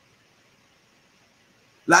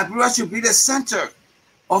 Liberia should be the center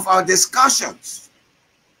of our discussions.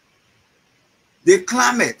 The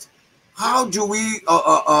climate. How do we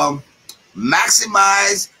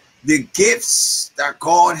maximize the gifts that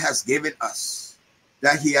God has given us,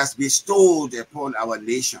 that he has bestowed upon our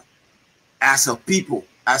nation as a people,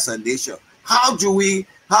 as a nation? How do we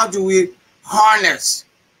harness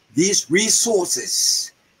these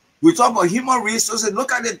resources? We talk about human resources.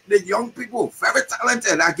 Look at the young people, very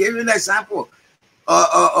talented. I gave you an example.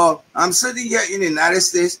 I'm sitting here in the United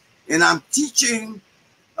States and I'm teaching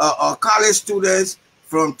college students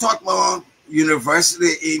from Tottenham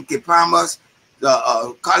University in Kepamas,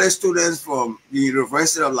 college students from the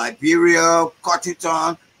University of Liberia,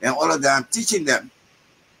 Cottington, and all of them. I'm teaching them.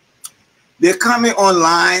 They're coming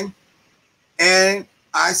online, and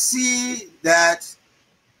I see that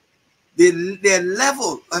their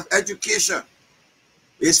level of education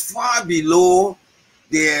is far below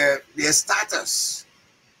their status.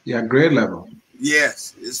 Yeah, grade level.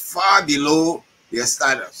 Yes, it's far below their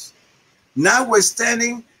status.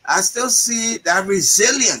 Notwithstanding, I still see that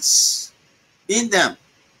resilience in them.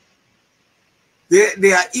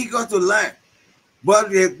 They are eager to learn. But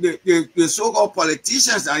the so-called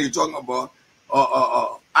politicians that you're talking about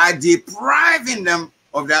are depriving them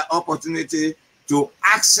of that opportunity to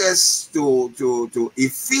access to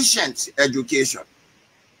efficient education.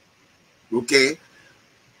 Okay?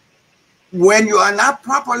 When you are not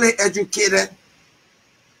properly educated,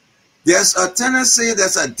 there's a tendency,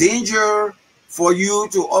 there's a danger for you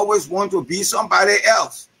to always want to be somebody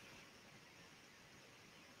else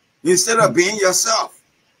instead of being yourself.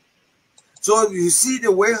 So you see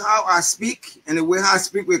the way how I speak and the way how I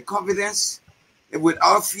speak with confidence and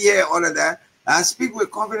without fear, all of that. I speak with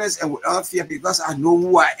confidence and without fear because I know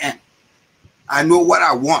who I am. I know what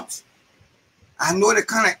I want. I know the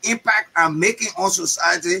kind of impact I'm making on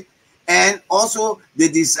society, and also the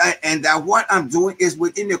design, and that what I'm doing is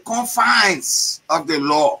within the confines of the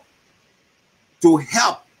law to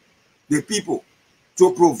help the people,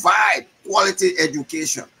 to provide quality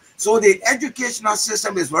education. So the educational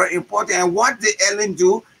system is very important. And what did Ellen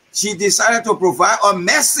do? She decided to provide a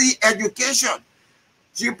messy education.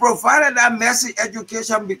 She provided that messy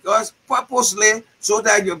education because purposely, so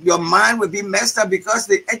that your mind will be messed up, because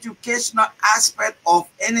the educational aspect of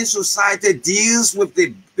any society deals with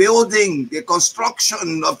the building, the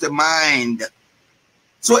construction of the mind.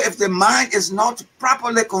 So if the mind is not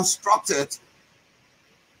properly constructed,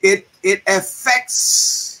 it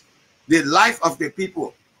affects the life of the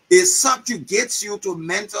people. It subjugates you to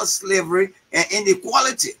mental slavery and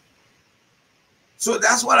inequality. So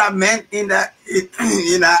that's what I meant in that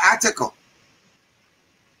article.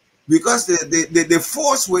 Because the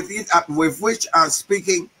force with which I'm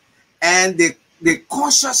speaking, and the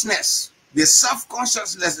consciousness, the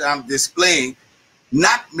self-consciousness that I'm displaying,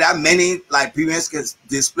 not that many Liberians can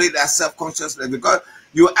display that self-consciousness, because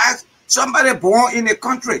you ask somebody born in the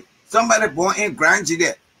country, somebody born in Grand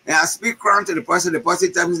Judea, and I speak Crown to the person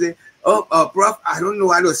tells me, oh, Prof, I don't know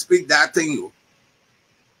how to speak that thing.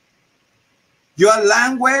 Your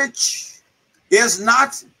language is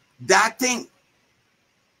not that thing.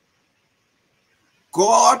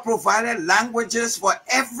 God provided languages for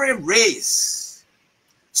every race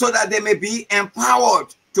so that they may be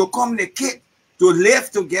empowered to communicate, to live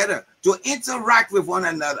together, to interact with one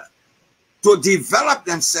another, to develop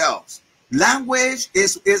themselves. Language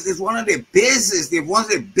is one of the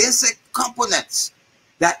basic components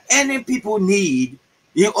that any people need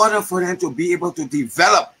in order for them to be able to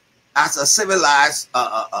develop as a civilized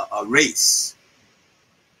race.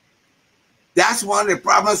 That's one of the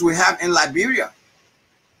problems we have in Liberia.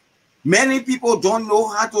 Many people don't know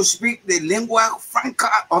how to speak the lingua franca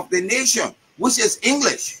of the nation, which is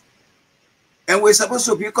English. And we're supposed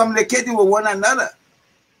to be communicating with one another.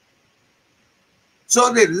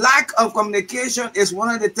 So the lack of communication is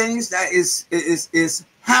one of the things that is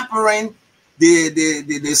hampering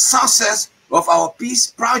the success of our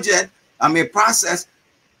peace project, process,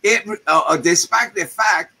 despite the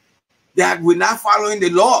fact that we're not following the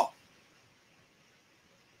law.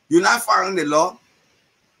 You're not following the law.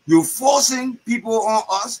 You're forcing people on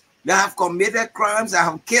us that have committed crimes, that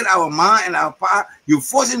have killed our mind and our power. You're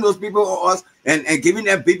forcing those people on us and giving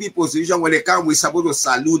them baby position when they come. We're supposed to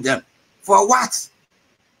salute them. For what?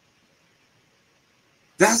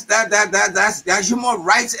 That's human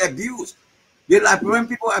rights abuse. The Liberian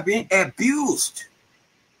people are being abused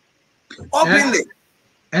openly.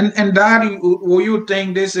 And that, will you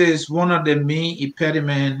think this is one of the main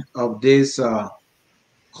impediment of this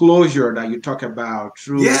closure that you talk about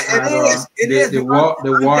through the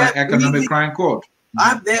war and economic crime court?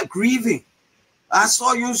 I'm there grieving. I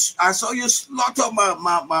saw you slaughter my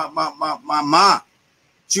mom.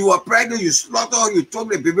 She was pregnant, you slaughter her, you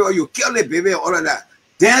took the baby, or you kill the baby, all of that.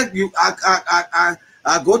 Then I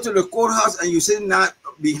go to the courthouse and you sit not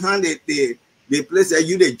behind the place that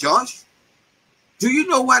you the judge. Do you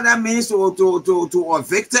know what that means to a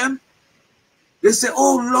victim? They say,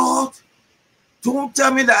 "Oh Lord, don't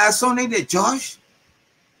tell me that I sonning the judge.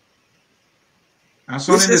 I'm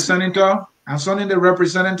sonning the senator. I'm sonning the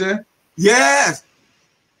representative." Yes.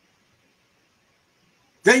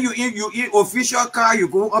 Then you eat official car, you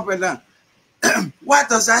go up and down. What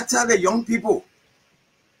does that tell the young people?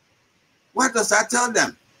 What does that tell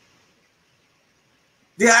them?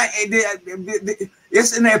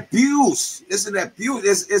 It's an abuse. It's an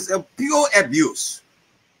abuse. It's a pure abuse.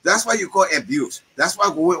 That's why you call abuse. That's why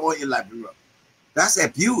going on in Liberia. That's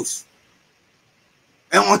abuse.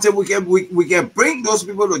 And until we can bring those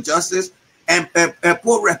people to justice and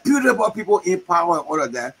put reputable people in power and all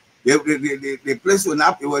of that, the place will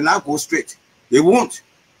not go straight. They won't.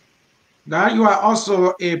 Now you are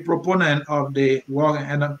also a proponent of the War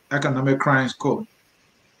and Economic Crimes Code.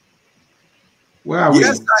 Where are we?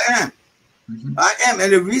 Yes, I am. I am.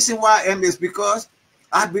 And the reason why I am is because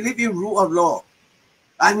I believe in rule of law.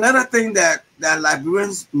 Another thing that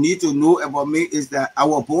Liberians need to know about me is that I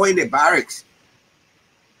was born in the barracks.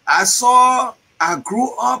 I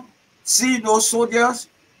grew up seeing those soldiers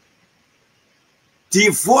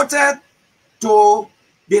devoted to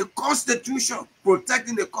the Constitution,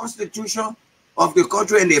 protecting the Constitution of the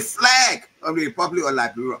country and the flag of the Republic of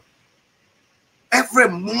Liberia. Every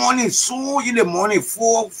morning, so in the morning,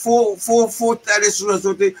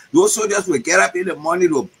 4:30, those soldiers will get up in the morning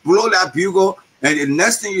to blow that bugle, and the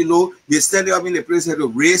next thing you know, they stand up in the place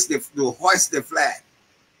to hoist the flag.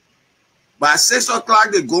 By 6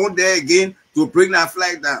 o'clock, they go there again to bring that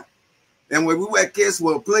flag down. And when we were kids,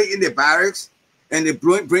 we'll play in the barracks, and they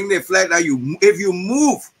bring the flag down. If you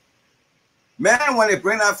move, man, when they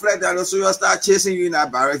bring that flag down, the soldiers start chasing you in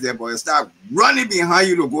that barracks, there, boy, start running behind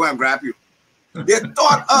you to go and grab you. They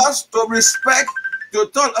taught us to respect the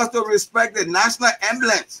national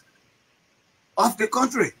emblems of the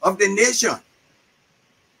country, of the nation.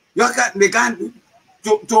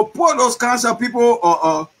 To put those kinds of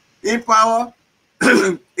people in power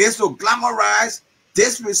is to glamorize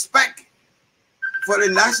disrespect for the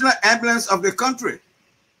national emblems of the country.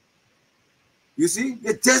 You see,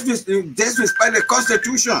 they disrespect the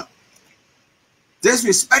Constitution,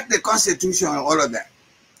 disrespect the Constitution and all of that.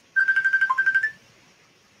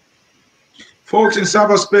 Folks in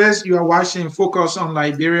cyberspace, you are watching Focus on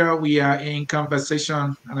Liberia. We are in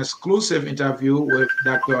conversation, an exclusive interview with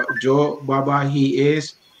Dr. Joe Gbaba. He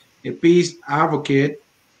is a peace advocate,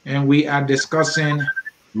 and we are discussing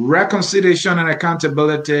reconciliation and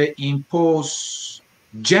accountability in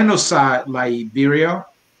post-genocide Liberia.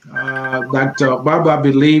 Dr. Gbaba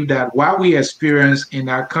believed that what we experience in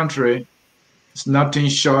our country is nothing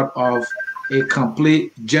short of a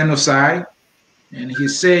complete genocide. And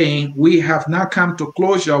he's saying we have not come to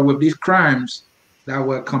closure with these crimes that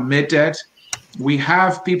were committed. We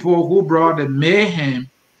have people who brought the mayhem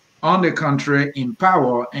on the country in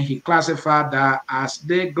power, and he classified that as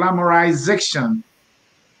the glamorization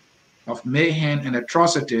of mayhem and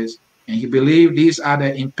atrocities. And he believed these are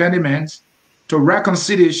the impediments to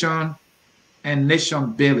reconciliation and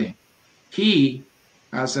nation building. He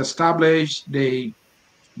has established the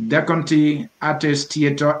Deconti Artist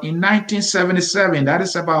Theater in 1977. That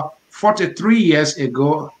is about 43 years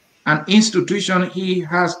ago, an institution he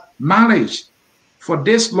has managed for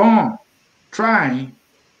this long, trying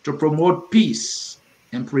to promote peace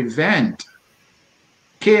and prevent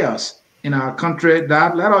chaos in our country.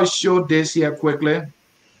 Let us show this here quickly.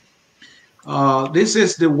 This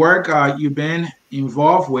is the work you've been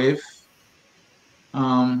involved with.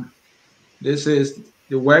 Um, this is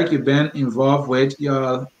the work you've been involved with.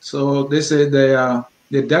 So this is the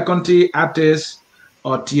Deconti Artists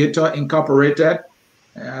or Theater Incorporated.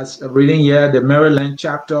 As reading here, the Maryland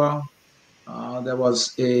chapter. There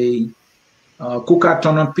was a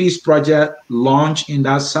Kukatono Peace Project launched in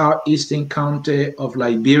that southeastern county of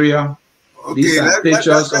Liberia. These Okay, are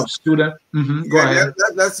pictures of students. Go yeah, ahead.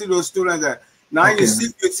 let's see those students there. Now Okay. you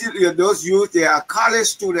see those youth, they are college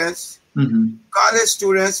students, college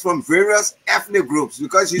students from various ethnic groups,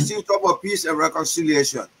 because you see, we talk about peace and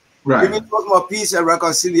reconciliation. Right. If we talk about peace and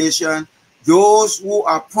reconciliation, those who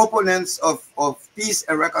are proponents of peace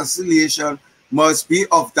and reconciliation must be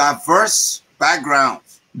of diverse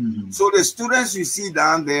backgrounds. So the students you see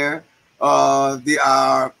down there, they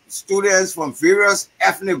are students from various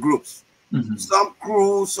ethnic groups. Some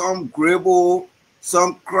Kru, some Grebo,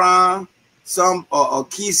 some Kran, some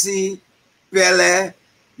Kisi, Pele,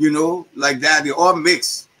 like that. They all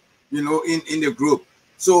mix, in the group.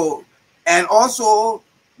 So, and also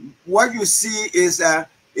what you see is that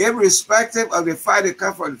irrespective of the fact they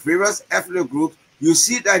come from various ethnic groups, you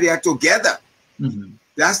see that they are together.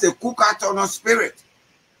 That's the Kukatono spirit.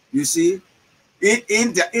 You see,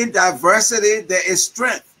 in diversity there is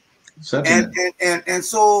strength. And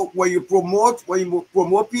so when you promote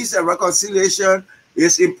peace and reconciliation,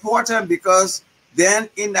 it's important, because then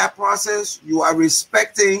in that process you are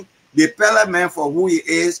respecting the Pele man for who he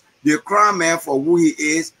is, the Crown man for who he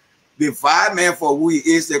is, the Vi man for who he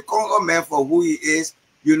is, the Congo man for who he is,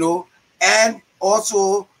 and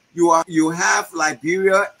also you have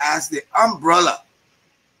Liberia as the umbrella.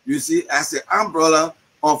 You see, as the umbrella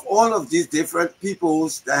of all of these different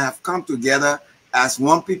peoples that have come together as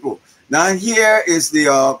one people. Now here is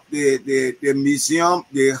the museum,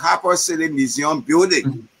 the Harper City Museum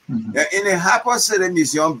building. In the Harper City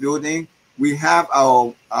Museum building, we have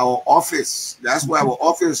our office. That's where our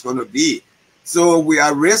office is going to be. So we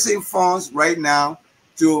are raising funds right now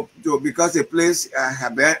because the place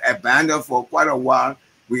has been abandoned for quite a while.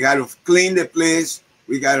 We got to clean the place.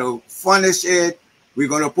 We got to furnish it. We're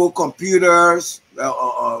going to put computers,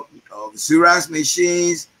 Xerox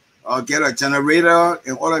machines, get a generator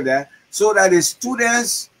and all of that, so that the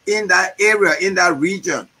students in that area, in that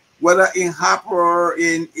region, whether in Harper,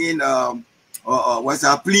 in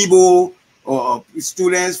Plebo, or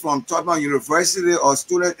students from Tottenham University, or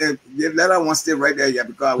students, let I want to stay right there, yeah,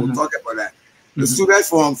 because I will talk about that. The students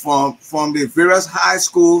from the various high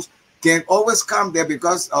schools can always come there,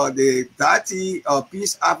 because the Dati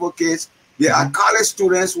peace advocates, they are college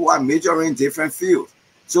students who are majoring in different fields.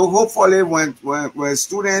 So hopefully when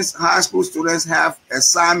students, high school students, have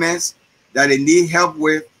assignments that they need help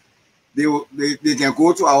with, they can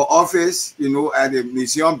go to our office, at the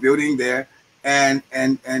museum building there, and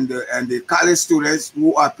the college students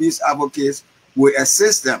who are peace advocates will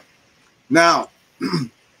assist them. Now,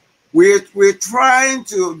 we're trying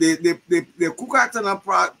to, the Kukatana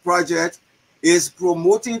project is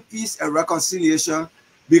promoting peace and reconciliation,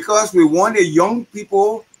 because we want the young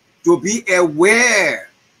people to be aware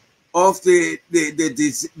of the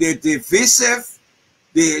divisive,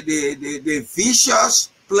 the vicious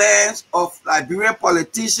plans of Liberian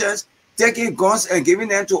politicians taking guns and giving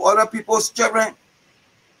them to other people's children,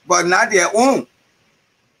 but not their own.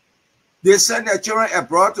 They send their children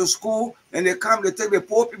abroad to school, and they come to take the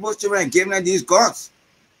poor people's children and give them these guns.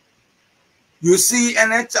 You see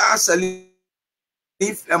any child salif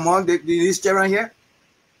among these children here?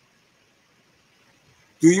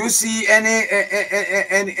 Do you see any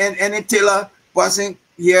tailor person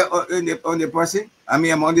here on the person? I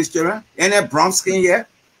mean, among these children? Any brown skin here?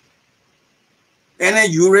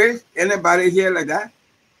 Any Ure? Anybody here like that?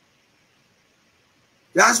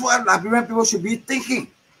 That's what Liberian people should be thinking.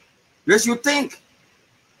 They should think.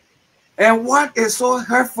 And what is so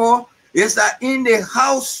hurtful is that in the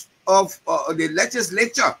house of the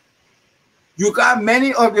legislature, you got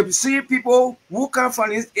many of the sea people who come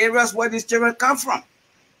from these areas where these children come from.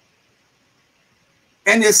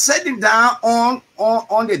 And they're sitting down on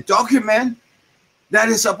the document that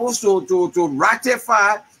is supposed to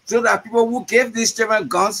ratify, so that people who give these children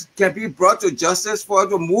guns can be brought to justice, for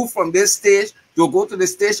to move from this stage to go to the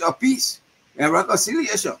stage of peace and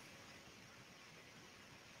reconciliation.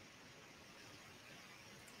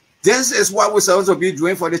 This is what we're supposed to be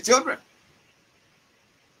doing for the children.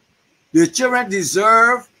 The children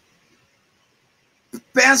deserve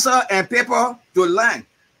pencil and paper to learn.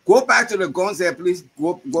 Go back to the guns there, please.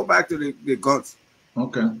 Go back to the guns.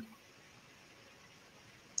 Okay.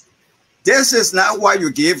 This is not what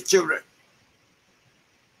you give children.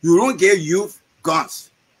 You don't give youth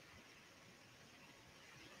guns.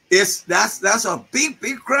 That's a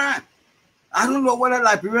big crime. I don't know whether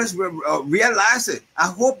Liberians realize it. I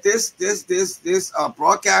hope this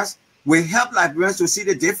broadcast will help Liberians to see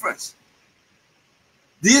the difference.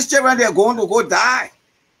 These children, they're going to go die.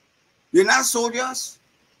 They're not soldiers.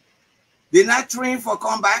 They're not trained for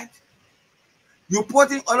combat. You're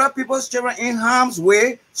putting other people's children in harm's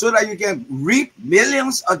way so that you can reap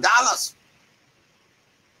millions of dollars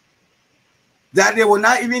that they will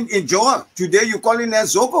not even enjoy. Today, you're calling them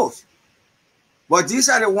Zogos. But these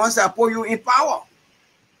are the ones that put you in power.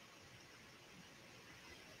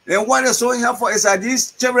 And what is so helpful is that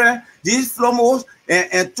these children, these Flomos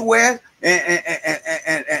and Tuer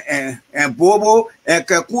and Bobo and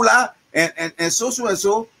Kakula and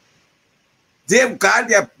so, they've got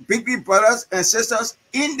their big brothers and sisters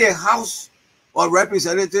in the House of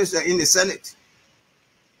Representatives and in the Senate.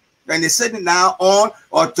 And they're sitting down on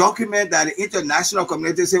a document that the international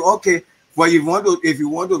community say, okay, well, if you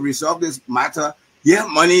want to resolve this matter, you have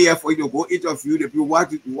money here for you to go interview the people.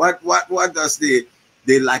 What does the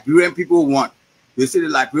Liberian people want? They say the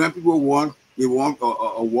Liberian people want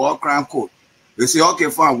a war crime code. They say, okay,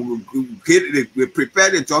 fine, we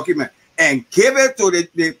prepare the document and give it to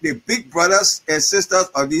the big brothers and sisters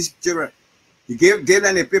of these children. You give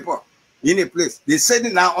them the paper in a place. They're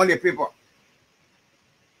sitting down on the paper.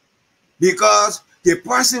 Because the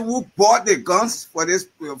person who bought the guns for these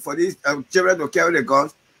children to carry the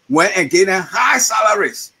guns went and gave them high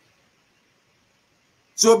salaries.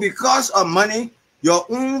 So because of money, your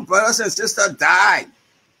own brothers and sisters died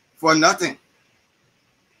for nothing.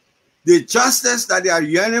 The justice that they are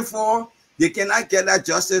yearning for, they cannot get that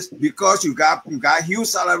justice because you got huge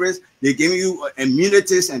salaries. They give you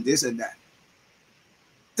immunities and this and that.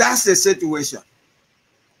 That's the situation.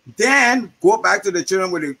 Then go back to the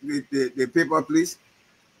children with the paper, please.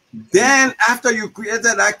 Then after you created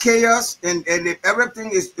that chaos and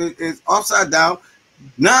everything is upside down,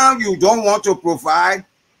 now you don't want to provide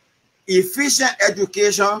efficient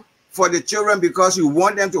education for the children because you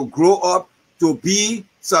want them to grow up to be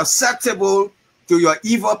susceptible to your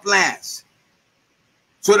evil plans.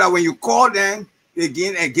 So that when you call them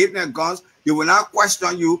again and give them guns, they will not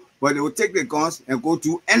question you, but they will take the guns and go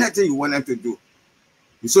do anything you want them to do.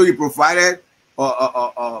 So you provided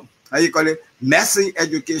messy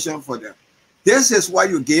education for them. This is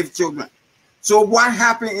what you gave children. So what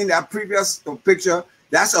happened in that previous picture,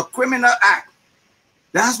 that's a criminal act.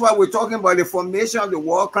 That's why we're talking about the formation of the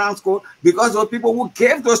War Crimes Code, because those people who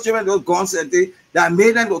gave those children those guns that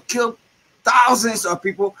made them to kill thousands of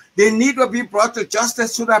people, they need to be brought to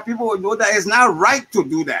justice so that people will know that it's not right to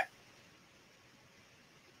do that.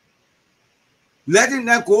 Letting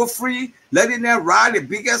them go free, letting them ride the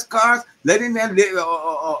biggest cars, letting them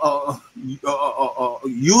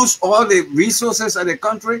use all the resources of the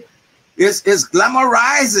country is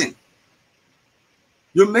glamorizing.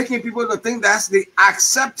 You're making people to think that's the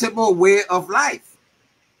acceptable way of life.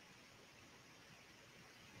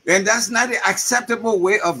 And that's not the acceptable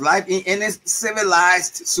way of life in any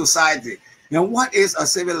civilized society. And what is a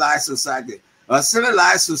civilized society? A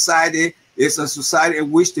civilized society is a society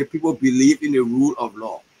in which the people believe in the rule of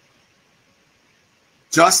law.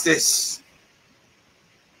 Justice.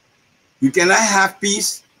 You cannot have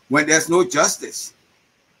peace when there's no justice.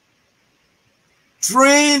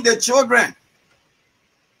 Train the children.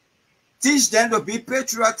 Teach them to be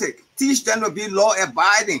patriotic. Teach them to be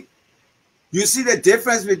law-abiding. You see the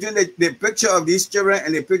difference between the picture of these children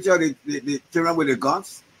and the picture of the children with the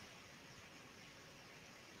guns?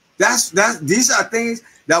 These are things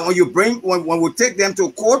that when we take them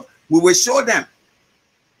to court, we will show them.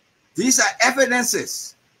 These are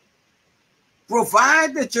evidences.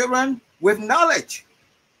 Provide the children with knowledge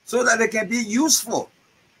so that they can be useful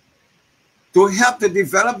to help to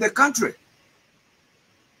develop the country.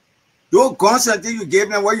 Those guns until you gave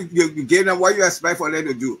them what you gave them what you expect for them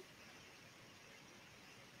to do.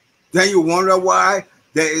 Then you wonder why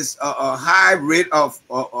there is a high rate of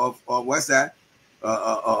what's that?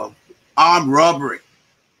 Armed robbery.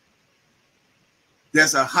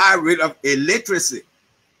 There's a high rate of illiteracy.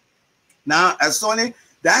 Now, as Sonny,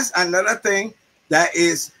 that's another thing that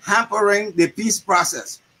is hampering the peace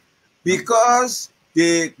process, because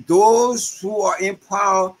those who are in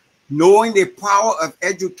power, knowing the power of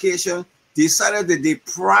education, decided to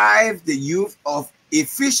deprive the youth of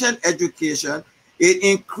efficient education.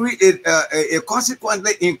 It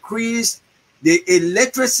consequently increased the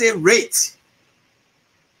illiteracy rate.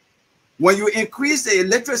 When you increase the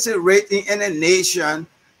illiteracy rate in any nation,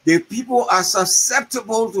 the people are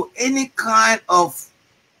susceptible to any kind of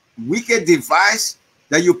wicked device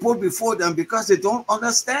that you put before them because they don't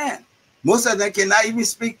understand. Most of them cannot even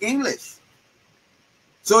speak English.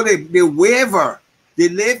 So they waver. They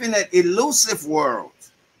live in an elusive world.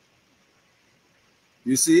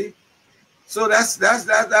 You see? So that's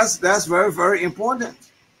very, very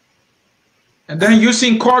important. And then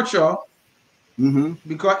using culture, Mm-hmm.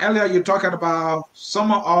 because earlier you talked about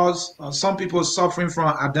some of us, some people suffering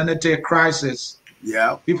from identity crisis.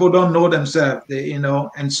 Yeah. People don't know themselves,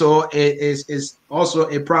 and so it is also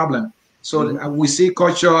a problem. So Mm-hmm. we see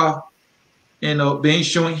culture, being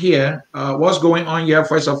shown here. What's going on here,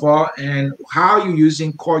 first of all, and how you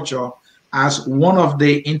using culture as one of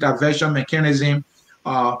the intervention mechanism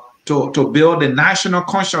to build the national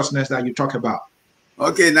consciousness that you talk about.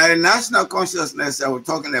 Okay, now the national consciousness that we're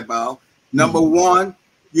talking about, number Mm-hmm.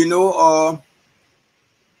 one,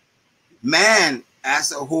 man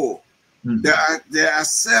as a whole. Mm-hmm. There are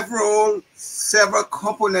several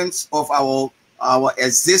components of our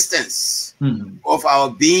existence, Mm-hmm. of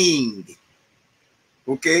our being.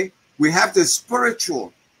 Okay, we have the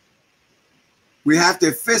spiritual, we have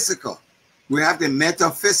the physical, we have the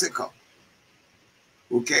metaphysical.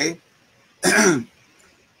 Okay,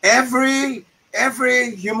 every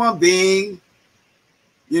human being,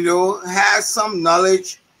 has some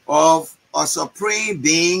knowledge of a supreme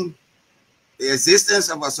being, the existence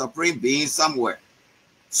of a supreme being somewhere.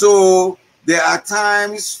 So there are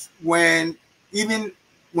times when, even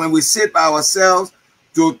when we sit by ourselves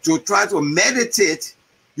to try to meditate,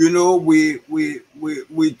 we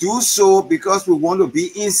do so because we want to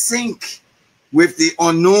be in sync with the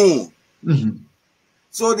unknown. Mm-hmm.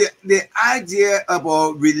 So the idea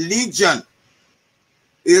about religion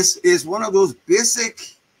is one of those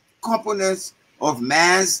basic components of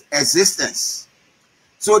man's existence.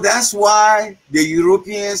 So that's why the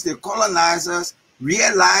Europeans, the colonizers,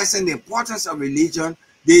 realizing the importance of religion,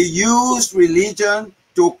 they used religion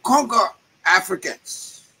to conquer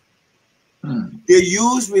Africans. Mm. They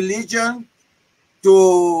used religion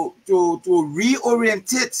to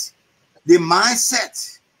reorientate the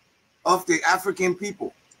mindset of the African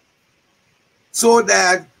people. So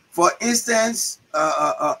that, for instance,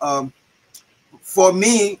 for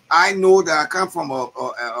me, I know that I come from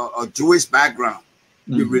a Jewish background,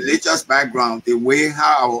 the religious background, the way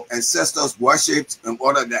how our ancestors worshipped and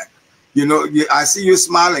all of that. I see you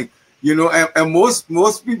smiling, and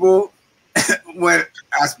most people, when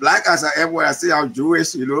as black as I am, when I say I'm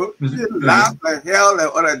Jewish, they laugh like hell and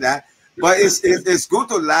all of that. But it's good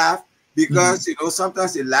to laugh because,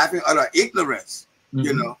 sometimes they're laughing out of ignorance,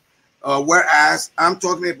 whereas I'm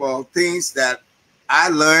talking about things that I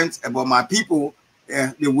learned about my people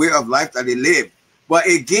and the way of life that they live. But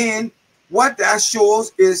again, what that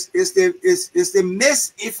shows is the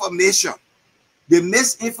misinformation. The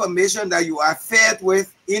misinformation that you are fed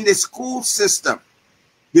with in the school system.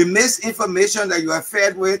 The misinformation that you are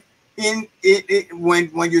fed with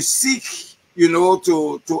when you seek,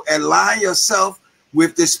 to align yourself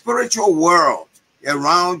with the spiritual world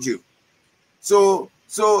around you. So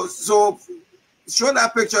show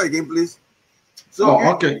that picture again, please. So,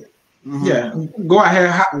 okay. Yeah, go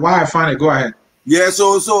ahead. While I find it, go ahead. Yeah,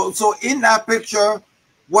 so in that picture,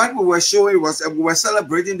 what we were showing was we were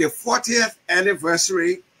celebrating the 40th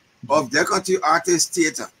anniversary of Decorative Artists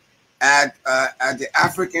Theater at the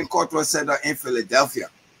African Cultural Center in Philadelphia,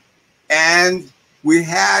 and we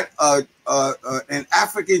had an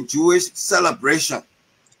African Jewish celebration.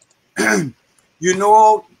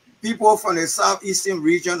 People from the southeastern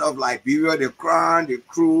region of Liberia, the Kran, the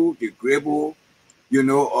Kru, the Gbaba,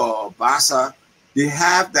 Bassa, they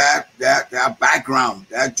have that background,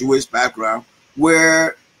 that Jewish background,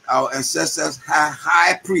 where our ancestors had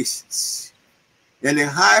high priests, and the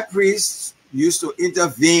high priests used to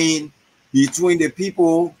intervene between the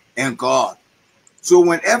people and God. So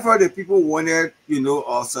whenever the people wanted,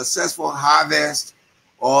 a successful harvest,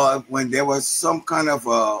 or when there was some kind of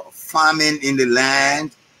a famine in the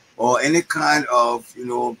land, or any kind of,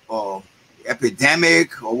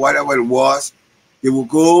 epidemic or whatever it was, they will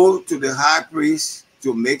go to the high priest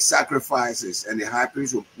to make sacrifices, and the high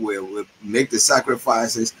priest will make the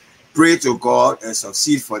sacrifices, pray to God, and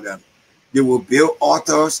succeed for them. They will build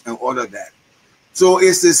altars and all of that. So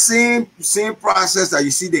it's the same process that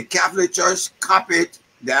you see the Catholic Church copied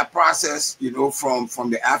that process, from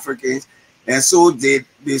the Africans, and so the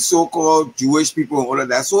so-called Jewish people and all of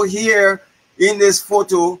that. So here in this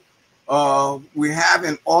photo, we have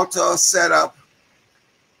an altar set up.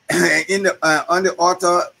 On the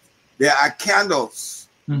altar, there are candles,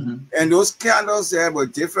 and those candles there were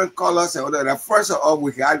different colors and all that. First of all,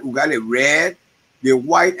 we got the red, the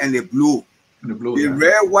white, and the blue. The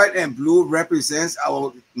red, white, and blue represents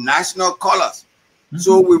our national colors.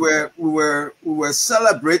 So we were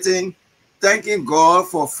celebrating, thanking God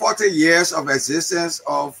for 40 years of existence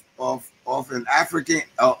of an African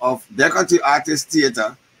of decorative artist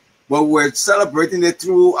theater, but we're celebrating it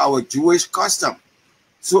through our Jewish custom.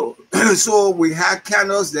 So, so we had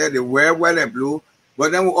candles there. They were red and blue,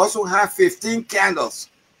 but then we also have 15 candles.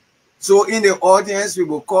 So in the audience, we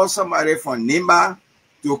will call somebody from Nima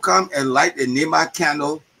to come and light a Nima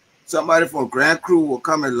candle. Somebody from Grand Cru will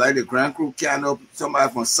come and light a Grand Cru candle.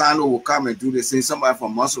 Somebody from Sano will come and do the same. Somebody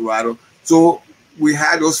from Monserrato. So we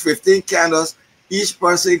had those 15 candles. Each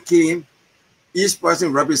person came, each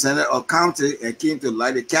person represented a county and came to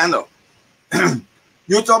light a candle.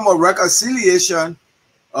 You talk about reconciliation,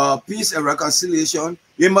 peace and reconciliation.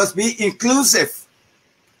 It must be inclusive.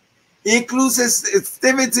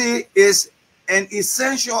 Inclusivity is an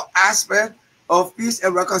essential aspect of peace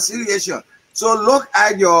and reconciliation. So look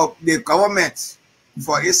at the government,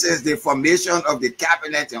 for instance, the formation of the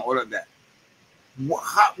cabinet and all of that.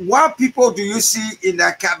 What people do you see in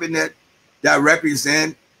that cabinet that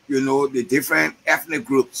represent, the different ethnic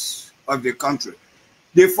groups of the country?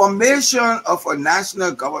 The formation of a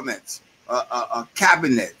national government, a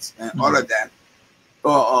cabinet, and all of that,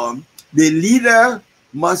 the leader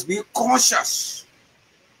must be conscious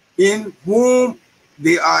in whom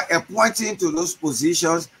they are appointing to those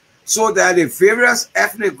positions so that the various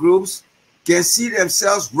ethnic groups can see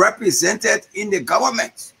themselves represented in the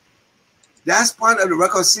government. That's part of the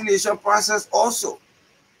reconciliation process also.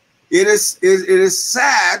 It is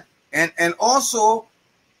sad, and also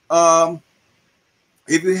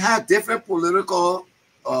if you have different political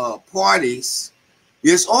parties,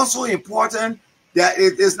 it's also important that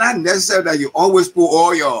it is not necessary that you always put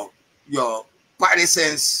all your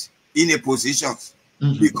partisans in a position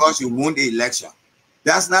because you won the election.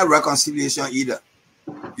 That's not reconciliation either.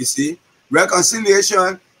 You see,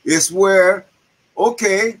 reconciliation is where,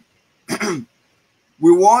 okay,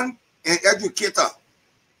 we want an educator,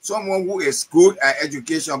 someone who is good at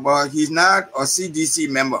education, but he's not a CDC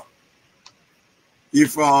member.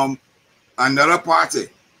 He's from another party,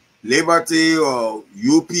 Liberty or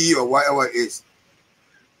UP or whatever it is.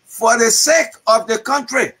 For the sake of the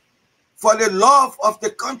country, for the love of the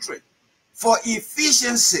country, for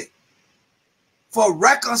efficiency, for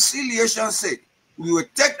reconciliation's sake, we will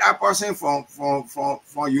take that person from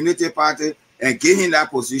Unity Party and give him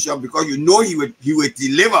that position because he will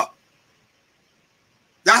deliver.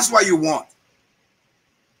 That's what you want.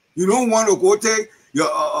 You don't want to go take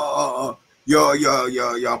your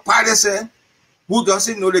partisan who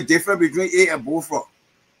doesn't know the difference between A and Bullfrog.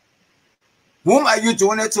 Whom are you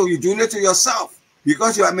doing it to? You're doing it to yourself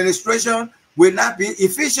because your administration will not be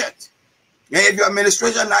efficient. And if your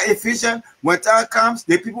administration is not efficient, when time comes,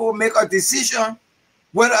 the people will make a decision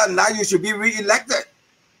whether or not you should be re-elected.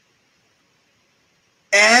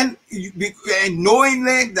 And knowing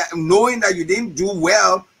that you didn't do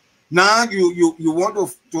well, now you want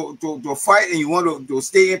to fight and you want to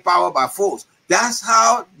stay in power by force. That's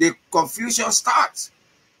how the confusion starts.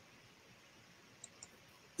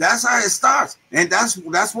 That's how it starts, and that's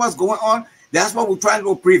what's going on. That's what we're trying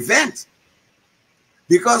to prevent.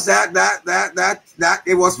 Because that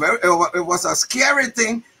it was a scary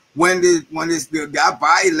thing when that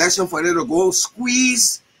by-election for them to go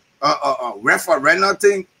squeeze a referendum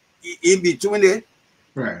thing in between it.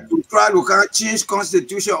 Right. To try to change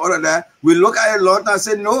constitution, all of that. We look at it a lot and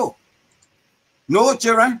say, no,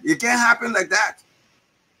 children, it can't happen like that.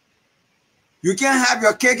 You can't have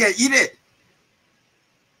your cake and eat it.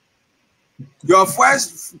 Your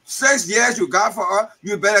first 6 years you got for us,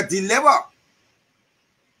 you better deliver.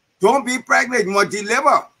 Don't be pregnant. You must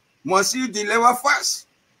deliver. Must you deliver first.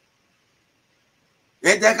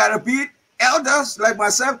 And there gotta be elders like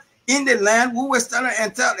myself in the land who will stand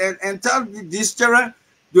and tell these children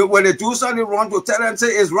that when they do something wrong, to tell them and say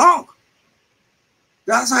it's wrong.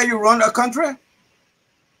 That's how you run a country.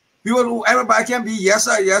 Everybody can be yes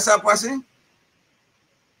sir person.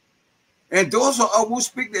 And those who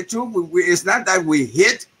speak the truth, it's not that we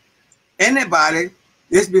hate anybody.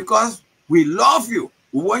 It's because we love you.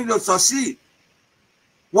 We want you to succeed.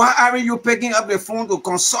 Why aren't you picking up the phone to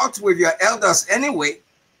consult with your elders anyway?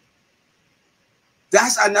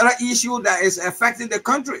 That's another issue that is affecting the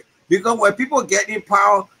country. Because when people get in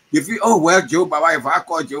power, if you, oh, well, Joe Gbaba, if I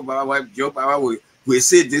call Joe Gbaba, well, Joe Gbaba will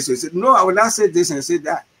say this, will say, no, I will not say this and say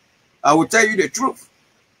that. I will tell you the truth.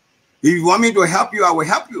 If you want me to help you, I will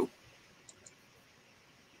help you.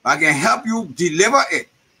 I can help you deliver it.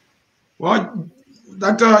 Well,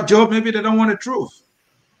 Dr. Joe, maybe they don't want the truth.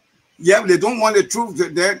 Yeah, they don't want the truth.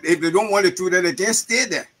 If they don't want the truth, then they can't stay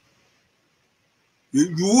there.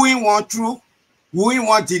 You ain't want truth. You ain't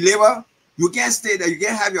want deliver. You can't stay there. You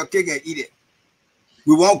can't have your cake and eat it.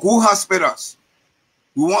 We want good hospitals.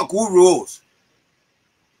 We want good roads.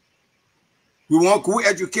 We want good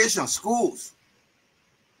education, schools.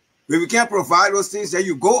 If we can't provide those things, there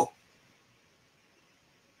you go.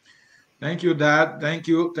 Thank you, Dad. Thank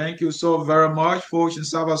you. Thank you so very much, folks in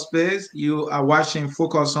cyberspace. You are watching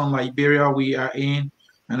Focus on Liberia. We are in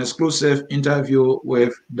an exclusive interview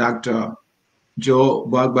with Dr. Joe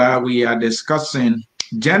Gbaba. We are discussing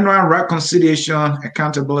genuine reconciliation,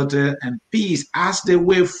 accountability, and peace as the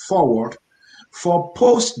way forward for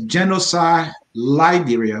post-genocide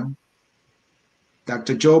Liberia.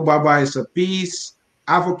 Dr. Joe Gbaba is a peace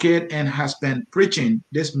advocate and has been preaching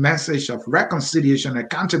this message of reconciliation,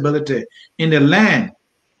 accountability in the land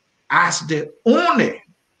as the only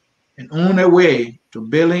way to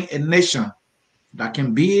building a nation that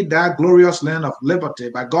can be that glorious land of liberty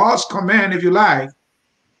by God's command, if you like,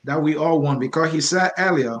 that we all want. Because he said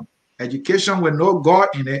earlier, education with no God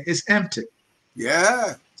in it is empty.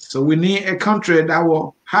 Yeah. So we need a country that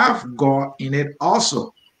will have God in it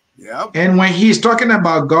also. Yep. And when he's talking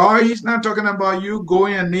about God, he's not talking about you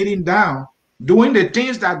going and kneeling down, doing the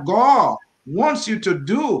things that God wants you to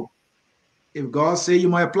do. If God says you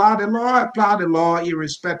might apply the law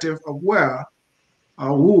irrespective of where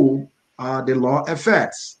or who the law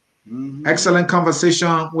affects. Excellent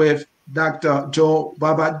conversation with Dr. Joe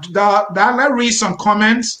Gbaba. Let's read some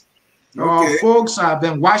comments. Okay. Folks have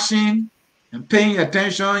been watching and paying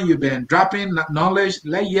attention. You've been dropping knowledge.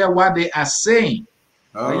 Let's hear what they are saying.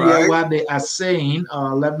 What they are saying.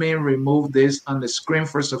 Let me remove this on the screen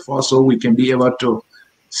first of all so we can be able to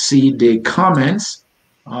see the comments.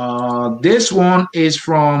 This one is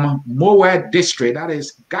from Moe District. That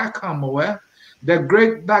is Gaka Moe. The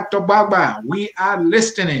great Dr. Gbaba. We are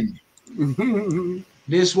listening.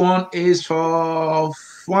 This one is for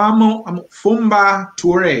Fumba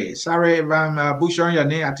Toure. Sorry if I'm butchering your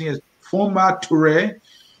name. I think it's Fumba Toure.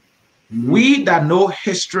 We that know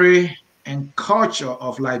history and culture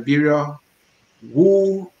of Liberia,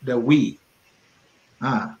 who the we?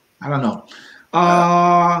 I don't know.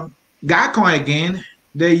 Gakon again.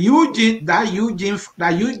 That Eugene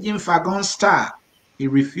Fagon star. He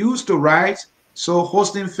refused to write, so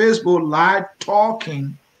hosting Facebook Live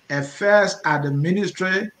talking affairs at the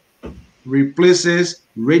ministry replaces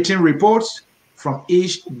rating reports from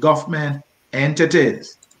each government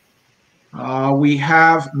entities. We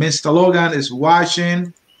have Mr. Logan is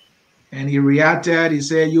watching. And he reacted, he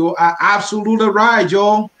said, you are absolutely right,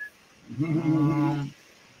 Joe. And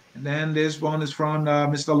then this one is from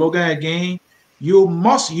Mr. Logan again. You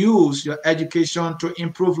must use your education to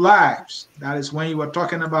improve lives. That is when you were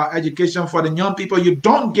talking about education for the young people. You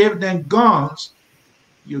don't give them guns.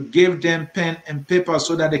 You give them pen and paper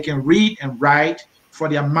so that they can read and write for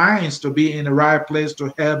their minds to be in the right place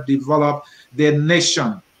to help develop their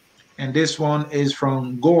nation. And this one is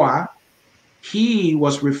from Goa. He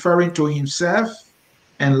was referring to himself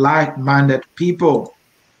and like-minded people.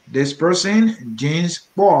 This person, James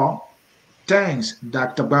Paul, thanks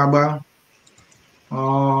Dr. Gbaba.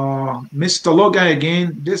 Mr. Logan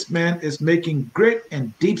again, this man is making great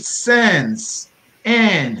and deep sense,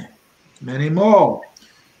 and many more.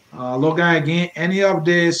 Logan again, any of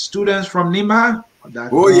the students from NIMBA?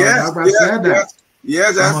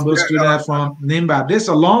 Yes, some of those students from NIMBA. There's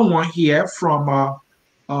a long one here from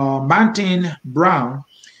Martin Brown.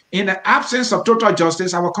 In the absence of total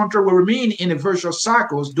justice, our country will remain in a vicious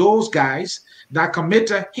cycle. Those guys that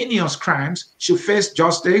committed heinous crimes should face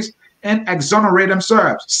justice and exonerate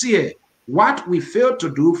themselves. See, what we fail to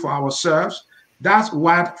do for ourselves, that's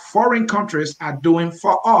what foreign countries are doing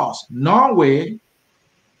for us. Norway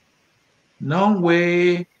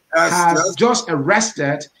has just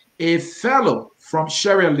arrested a fellow from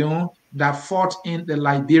Sierra Leone that fought in the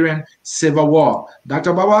Liberian Civil War.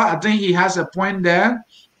 Dr. Gbaba, I think he has a point there.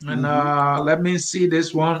 And let me see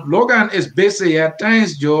this one. Logan is busy here.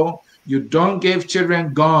 Thanks, Joe. You don't give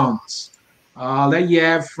children guns. Let's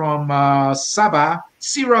hear from Saba.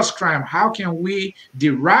 Serious crime. How can we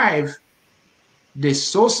derive the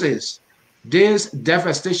sources? This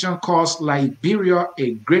devastation caused Liberia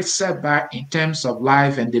a great setback in terms of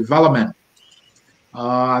life and development.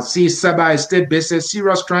 See, Saba is still busy.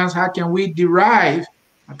 Serious crimes. How can we derive?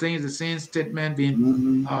 I think it's the same statement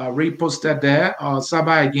being reposted there.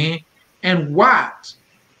 Saba again. And what?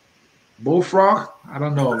 Bullfrog? I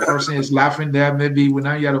don't know. A person is laughing there. Maybe we're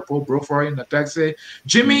not yet to put Bullfrog in the text.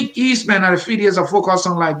 Jimmy Eastman at the feed is a focus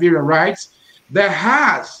on Liberia rights. There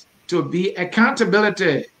has to be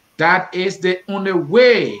accountability. That is the only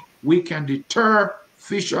way we can deter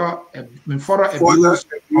future further abuse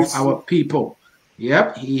of our people.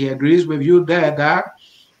 Yep, he agrees with you there, that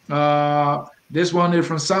this one is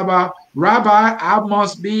from Saba. Rabbi, I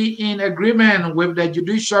must be in agreement with the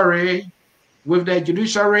judiciary with the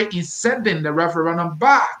judiciary in sending the referendum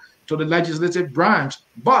back to the legislative branch,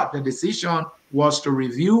 but the decision was to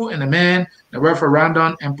review and amend the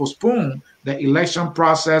referendum and postpone the election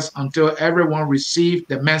process until everyone received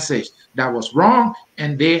the message that was wrong,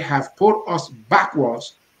 and they have put us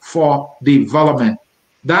backwards for development.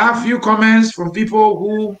 There are a few comments from people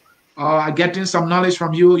who are getting some knowledge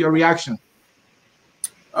from you, your reaction.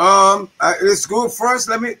 It's good. First,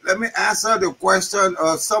 let me answer the question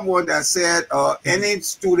of someone that said, any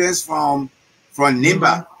students from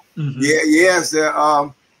NIMBA? Yeah, yes, there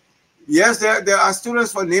are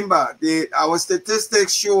students from NIMBA. Our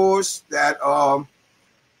statistics shows that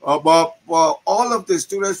about all of the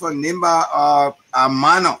students from NIMBA are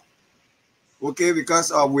minor. Okay,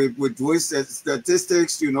 because we're doing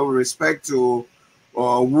statistics, with respect to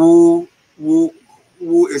who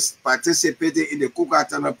is participating in the Kuka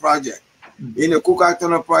Tunnel project. In the Kuka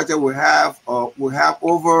Tunnel project, we have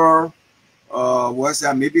over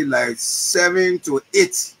maybe like 7 to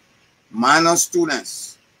 8 minor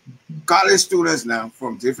students, college students now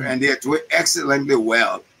from different, and they're doing excellently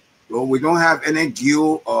well. So we don't have any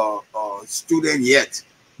Guild student yet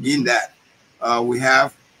in that. We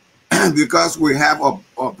have because we have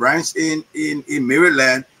a branch in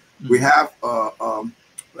Maryland. We have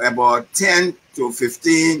about 10 to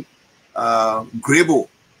 15 Gbaba.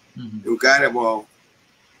 We got about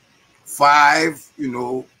 5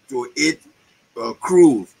 to 8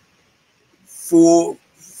 crews, 4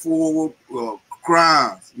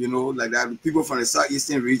 crowns, like that. People from the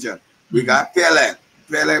southeastern region. We got Pele.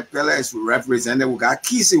 Pele is represented. We got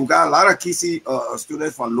Kisi. We got a lot of Kisi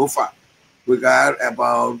students from Lofa. We got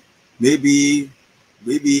about maybe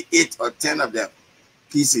 8 or 10 of them.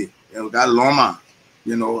 Kisi. And we got Loma,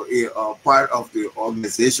 a part of the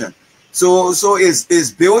organization. So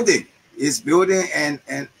it's building. It's building,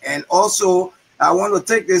 and also I want to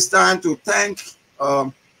take this time to thank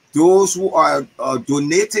those who are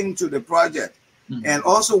donating to the project. And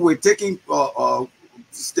also we're taking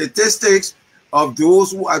statistics of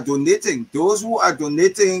those who are donating. Those who are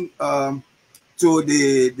donating to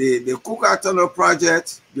the Kuka Tunnel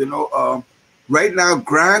project, right now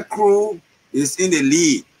Grand Crew is in the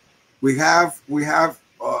lead. We have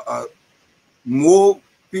more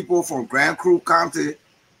people from Grand Crew County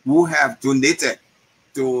who have donated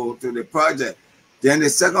to the project. Then the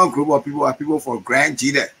second group of people are people from Grand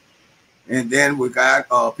Jide. And then we got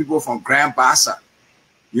people from Grand Bassa,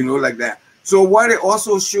 like that. So what it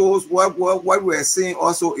also shows, what we're seeing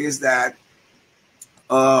also is that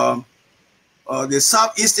the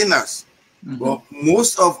Southeasterners, well,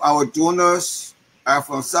 most of our donors are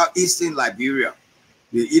from Southeastern Liberia.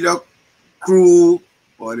 They either Crew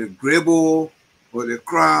or the Gbaba or the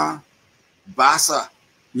Crown, Bassa,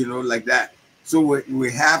 like that. So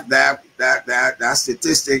we have that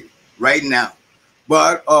statistic right now.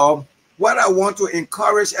 But what I want to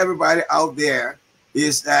encourage everybody out there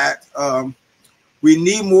is that we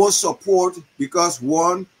need more support, because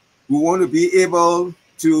one, we want to be able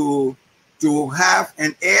to have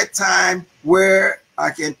an airtime where I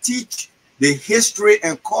can teach the history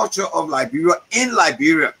and culture of Liberia in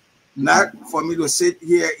Liberia, not for me to sit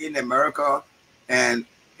here in America and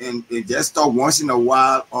just talk once in a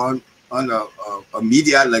while on a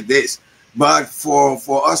media like this, but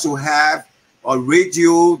for us to have a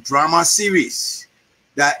radio drama series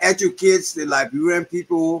that educates the Liberian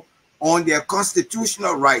people on their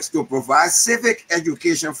constitutional rights, to provide civic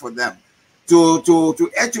education for them,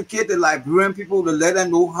 to educate the Liberian people, to let them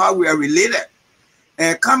know how we are related.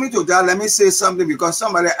 And coming to that, let me say something, because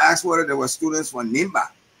somebody asked whether there were students from NIMBA.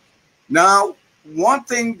 Now, one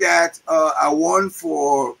thing that I want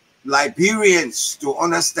for Liberians to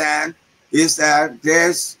understand is that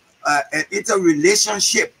there's an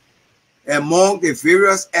interrelationship among the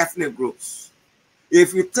various ethnic groups.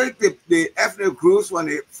 If you take the ethnic groups from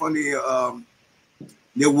the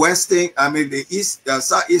western, the east,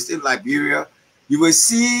 southeastern Liberia, you will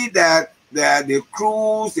see that the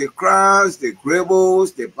Crews, the Crowns, the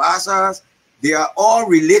Gbabas, the Bassas, they are all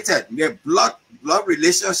related. They're blood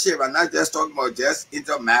relationship. I'm not just talking about just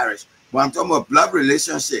intermarriage, but I'm talking about blood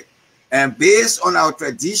relationship. And based on our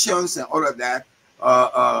traditions and all of that,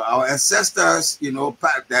 our ancestors,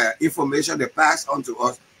 the information they passed on to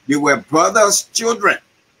us, they were brothers' children.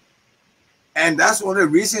 And that's one of the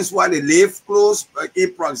reasons why they live close,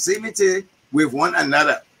 in proximity with one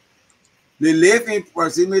another. They live in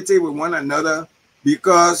proximity with one another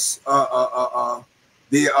because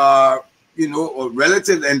they are,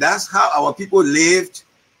 relatives, and that's how our people lived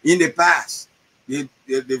in the past. The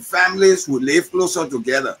families would live closer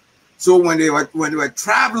together. So when they were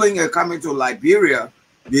traveling and coming to Liberia,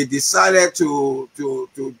 they decided to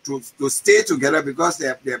stay together because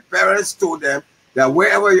their parents told them that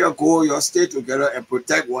wherever you go, you stay together and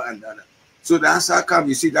protect one another. So that's how come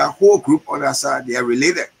you see that whole group on that side, they are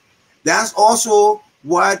related. That's also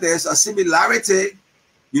why there's a similarity,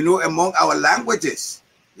 you know, among our languages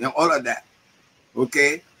and all of that.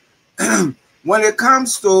 Okay. When it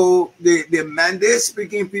comes to the Mandate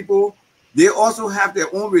speaking people, they also have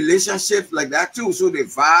their own relationships like that too. So the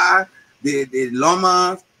Va, the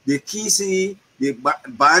Lomas, the Kisi, the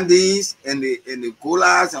Bandis, and the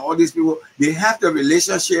Kolas, and all these people, they have the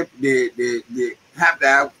relationship. They have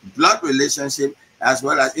that blood relationship as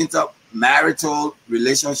well as intermarital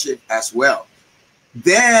relationship as well.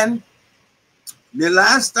 Then the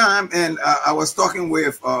last time, and I was talking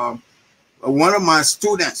with one of my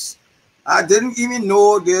students. I didn't even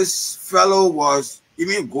know this fellow was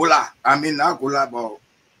even Gola. I mean, not Gola, but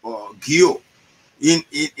Gio in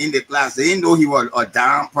the class. They didn't know he was a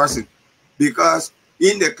down person, because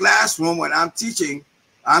in the classroom when I'm teaching,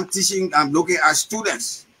 I'm looking at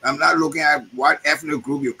students. I'm not looking at what ethnic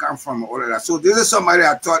group you come from or all of that. So this is somebody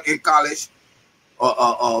I taught in college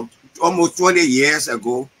almost 20 years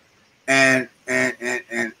ago, and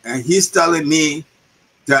he's telling me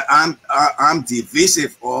that I'm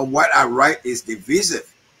divisive, or what I write is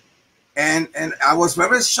divisive, and I was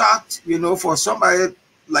very shocked, you know, for somebody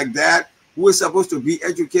like that who is supposed to be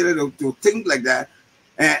educated to think like that.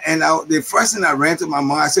 And the first thing I ran to my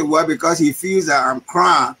mom, I said, well, because he feels that I'm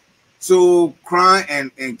crying. So crying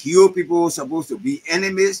and Gio people are supposed to be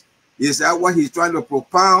enemies. Is that what he's trying to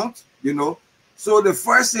propound? You know. So the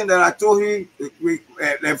first thing that I told him,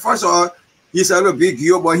 and first of all, he said to be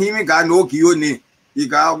Gio, but he ain't got no Gio name. He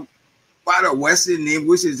got quite a Western name,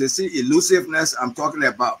 which is the elusiveness I'm talking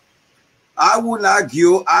about. I would not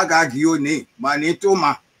Gio, I got Gio name. My name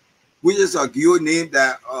Toma, which is a Gio name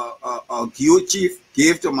that a Gio chief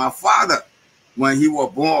gave to my father when he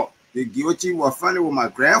was born. The Gio chief was friendly with my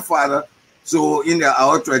grandfather. So in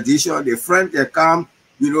our tradition, the friend can come,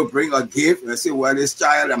 you know, bring a gift and say, well, this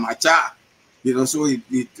child is my child. You know, so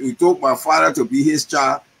he told my father to be his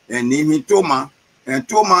child and named him Toma. And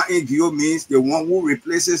Toma in Gio means the one who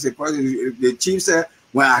replaces the person. The chief said,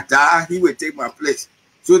 when I die, he will take my place.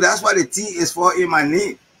 So that's what the T is for in my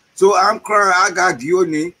name. So I'm crying, I got Gio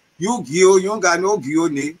name. You Gio, you don't got no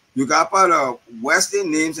Gio name. You got part of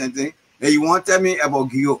Western names and things, and you want to tell me about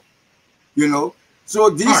Gio. You know?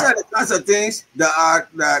 So these are the kinds of things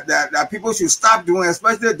that people should stop doing,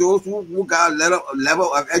 especially those who got a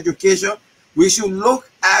level of education. We should look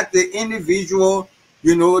at the individual,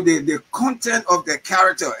 you know, the content of their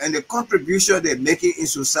character and the contribution they're making in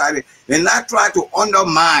society, and not try to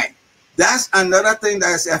undermine. That's another thing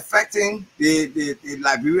that is affecting the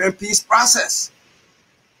Liberian peace process.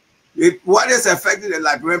 What is affecting the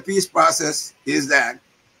Liberian peace process is that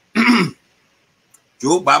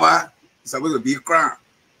Joe Gbaba is supposed to be crowned.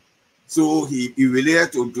 So he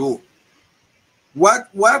related to Joe. What's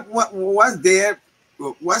there?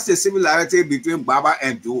 What's the similarity between Gbaba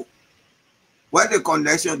and Joe? What's the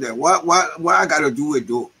connection there? What I got to do with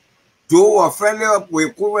Joe? Joe was friendly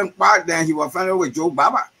with Kuren Park, then he was friendly with Joe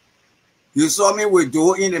Gbaba. You saw me with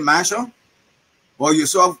Joe in the mansion, or you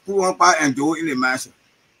saw Kuren Park and Joe in the mansion.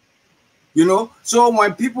 You know, so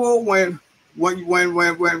when people when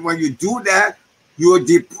you do that, you're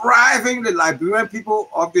depriving the Liberian people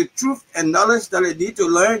of the truth and knowledge that they need to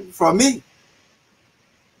learn from me.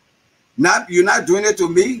 You're not doing it to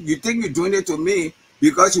me. You think you're doing it to me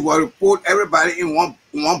because you want to put everybody in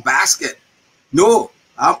one basket. No,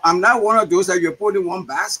 I'm not one of those that you put in one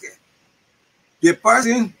basket. The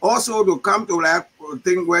person also to come to that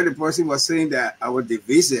thing where the person was saying that I was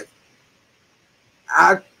divisive.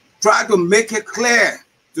 I try to make it clear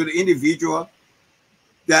to the individual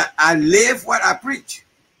that I live what I preach.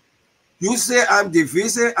 You say I'm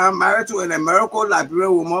divisive. I'm married to an American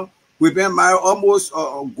Liberian woman. We've been married almost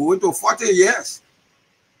going to 40 years.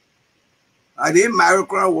 I didn't marry a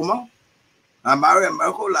Crown woman. I married an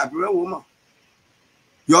American Liberian woman.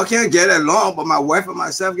 Y'all can't get along, but my wife and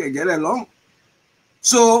myself can get along.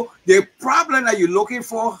 So the problem that you're looking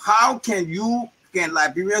for, how can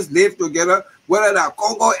Liberians live together? Whether they're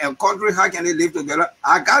Congo and country, how can they live together?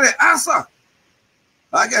 I got an answer.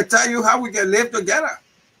 I can tell you how we can live together.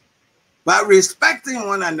 By respecting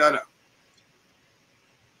one another.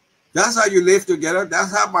 That's how you live together.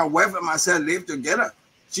 That's how my wife and myself live together.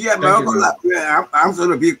 She American Liberian, I'm going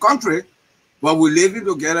to be country, but we're living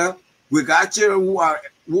together. We got children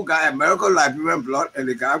who got American Liberian blood and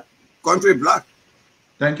they got country blood.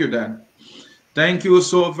 Thank you, Dad. Thank you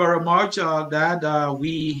so very much, Dad.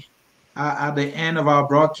 We are at the end of our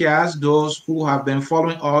broadcast. Those who have been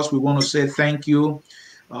following us, we want to say thank you.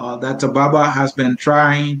 that Gbaba has been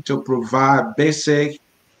trying to provide basic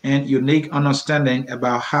and unique understanding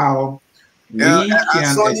about how we And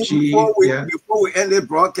can Sonny, achieve. Yeah. before we end the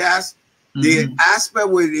broadcast, the Mm-hmm. aspect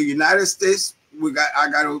with the United States, I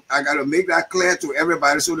gotta make that clear to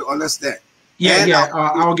everybody so they understand. Yeah, And yeah.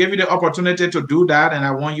 I'll give you the opportunity to do that, and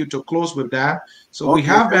I want you to close with that. So we okay,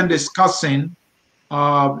 have been thank you. discussing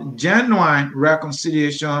genuine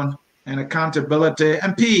reconciliation and accountability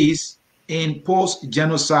and peace in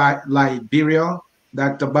post-genocide Liberia.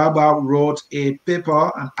 Dr. Gbaba wrote a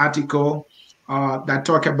paper, an article that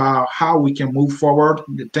talk about how we can move forward,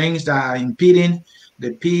 the things that are impeding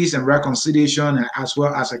the peace and reconciliation, as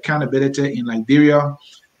well as accountability in Liberia.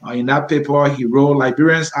 In that paper, he wrote,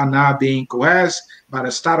 Liberians are now being coerced by the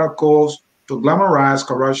status quo to glamorize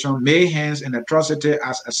corruption, mayhem, and atrocity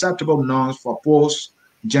as acceptable norms for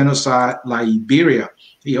post-genocide Liberia.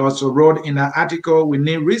 He also wrote in an article, we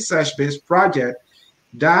need research-based project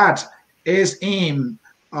that is aimed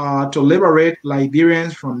to liberate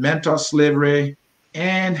Liberians from mental slavery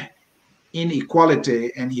and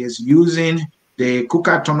inequality, and he is using the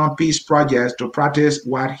Kukatono Peace Project to practice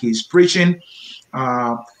what he's preaching.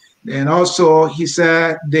 Uh, and also, he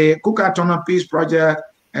said the Kukatono Peace Project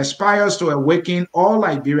aspires to awaken all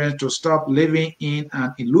Liberians to stop living in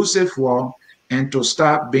an elusive world and to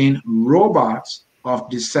stop being robots of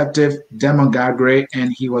deceptive demagoguery.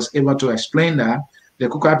 And he was able to explain that the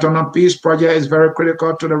Kukatono Peace Project is very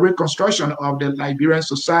critical to the reconstruction of the Liberian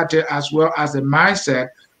society as well as the mindset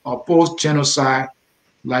of post-genocide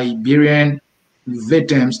Liberian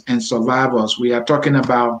victims and survivors. We are talking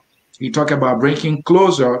about, he talked about breaking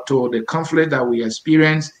closer to the conflict that we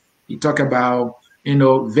experience. He talked about,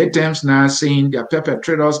 victims now seeing their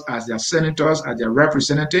perpetrators as their senators, as their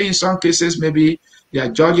representatives. In some cases, maybe their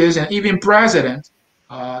judges and even presidents.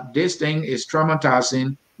 This thing is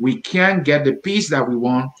traumatizing. We can't get the peace that we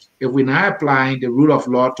want if we're not applying the rule of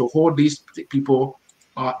law to hold these people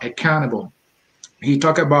accountable. He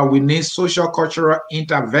talked about we need social cultural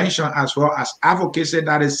intervention as well as advocacy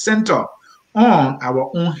that is centered on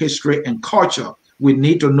our own history and culture. We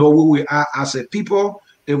need to know who we are as a people.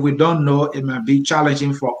 If we don't know, it might be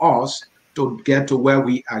challenging for us to get to where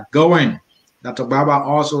we are going. Dr. Gbaba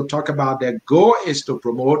also talked about their goal is to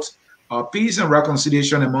promote peace and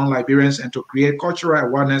reconciliation among Liberians and to create cultural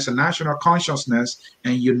awareness and national consciousness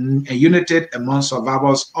and unity among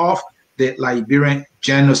survivors of the Liberian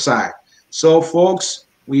genocide. So, folks,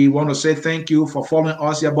 we want to say thank you for following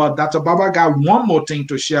us here. But Dr. Gbaba got one more thing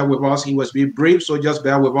to share with us. He was being brief, so just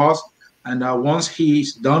bear with us. And once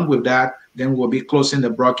he's done with that, then we'll be closing the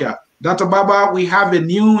broadcast. Dr. Gbaba, we have a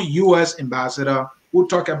new U.S. ambassador who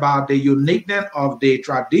talked about the uniqueness of the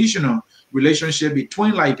traditional relationship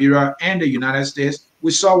between Liberia and the United States.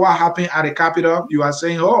 We saw what happened at the Capitol. You are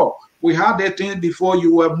saying, oh, we had that thing before.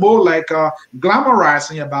 You were more like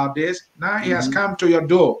glamorizing about this. Now it has come to your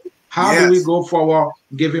door. How do we go forward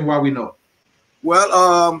given what we know?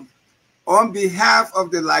 Well, on behalf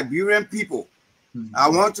of the Liberian people, I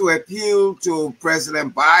want to appeal to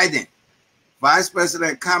President Biden, Vice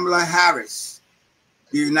President Kamala Harris,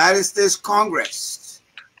 the United States Congress,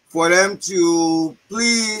 for them to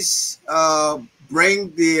please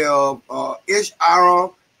bring the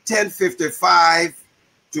HR 1055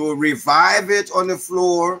 to revive it on the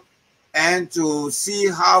floor and to see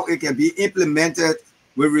how it can be implemented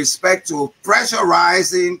with respect to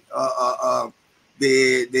pressurizing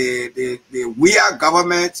the WIA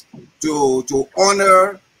government to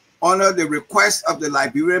honor the request of the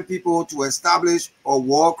Liberian people to establish a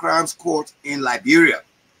war crimes court in Liberia.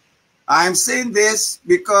 I'm saying this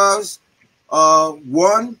because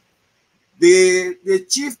one, the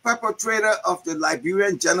chief perpetrator of the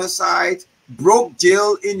Liberian genocide broke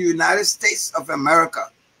jail in the United States of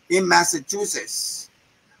America, in Massachusetts.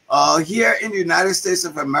 Here in the United States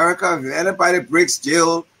of America, if anybody breaks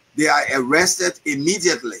jail, they are arrested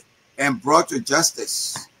immediately and brought to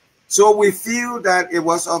justice. So we feel that it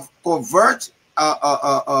was a covert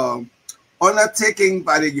undertaking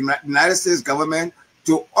by the United States government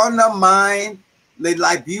to undermine the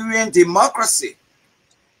Liberian democracy.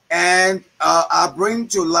 And I bring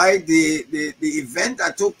to light the event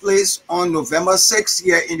that took place on November 6th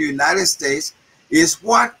here in the United States is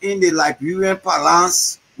what in the Liberian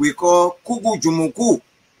parlance we call Kugu Jumuku.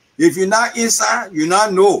 If you're not inside, you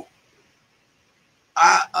not know.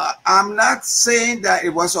 I'm not saying that it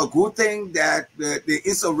was a good thing that the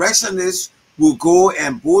insurrectionists will go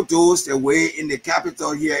and bulldoze their way in the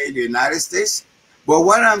capital here in the United States. But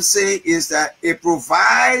what I'm saying is that it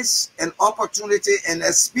provides an opportunity and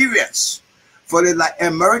experience for the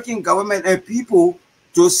American government and people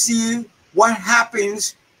to see what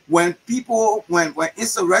happens when people, when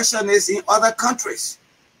insurrectionists in other countries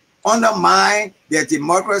undermine their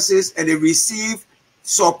democracies and they receive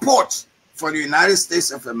support for the United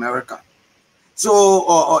States of America.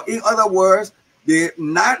 So, in other words, they're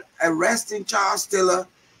not arresting Charles Taylor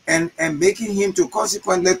and making him to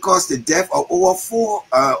consequently cause the death of over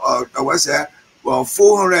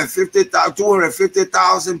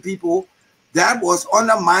 250,000 people. That was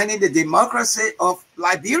undermining the democracy of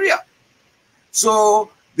Liberia.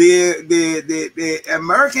 So the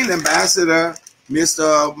American ambassador,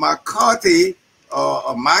 Mr. McCarthy,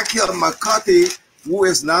 Michael McCarthy, who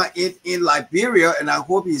is now in Liberia, and I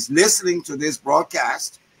hope he's listening to this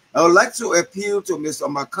broadcast, I would like to appeal to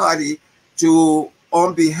Mr. McCarthy to,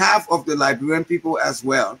 on behalf of the Liberian people as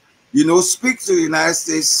well, you know, speak to the United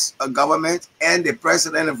States government and the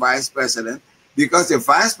president and vice president, because the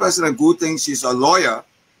vice president, good thing, she's a lawyer.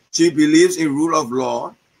 She believes in rule of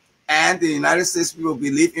law, and the United States people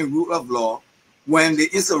believe in rule of law. When the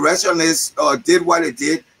insurrectionists did what they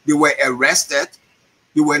did, they were arrested.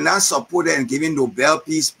 They were not supported and given Nobel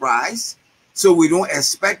Peace Prize. So we don't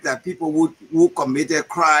expect that people who committed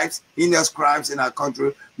crimes, heinous crimes in our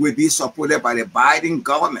country, will be supported by the Biden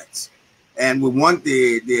government. And we want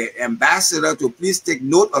the ambassador to please take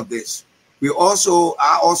note of this. I also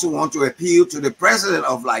want to appeal to the president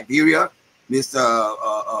of Liberia,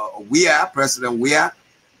 Mr. President Weah,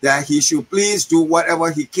 that he should please do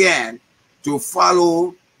whatever he can to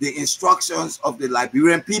follow the instructions of the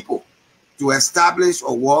Liberian people to establish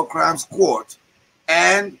a war crimes court.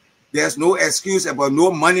 And there's no excuse about no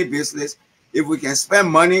money business. If we can spend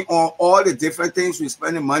money on all the different things we're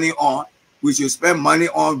spending money on, we should spend money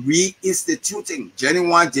on reinstituting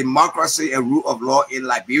genuine democracy and rule of law in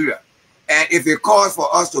Liberia. And if it calls for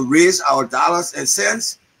us to raise our dollars and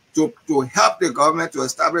cents to help the government to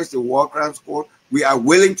establish the war crimes court, we are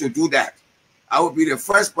willing to do that. I will be the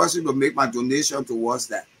first person to make my donation towards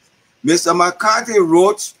that. Mr. McCarthy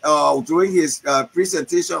wrote during his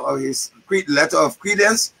presentation of his letter of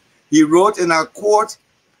credence, he wrote in a quote,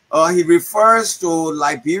 he refers to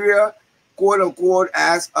Liberia, quote unquote,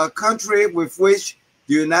 as a country with which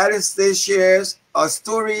the United States shares a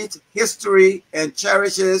storied history and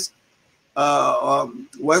cherishes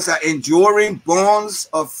enduring bonds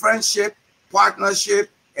of friendship, partnership,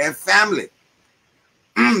 and family.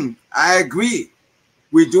 I agree.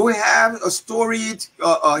 We do have a storied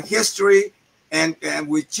history, and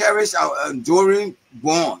we cherish our enduring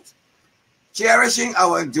bonds. Cherishing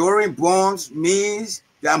our enduring bonds means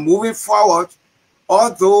that moving forward,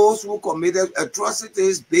 all those who committed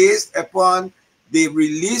atrocities based upon the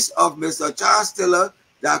release of Mr. Charles Taylor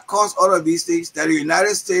that caused all of these things, that the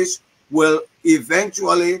United States will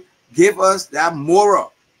eventually give us that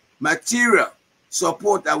moral, material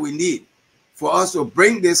support that we need for us to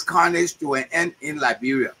bring this carnage to an end in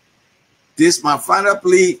Liberia. This is my final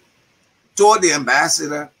plea to the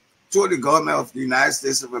ambassador, to the government of the United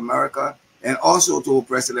States of America, and also to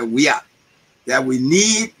President Weah, that we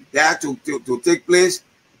need that to take place.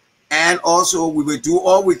 And also we will do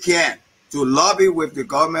all we can to lobby with the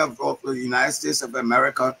government of the United States of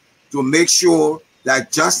America to make sure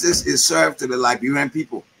that justice is served to the Liberian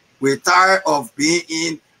people. We're tired of being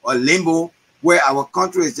in a limbo where our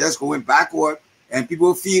country is just going backward and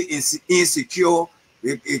people feel insecure.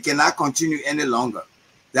 It cannot continue any longer.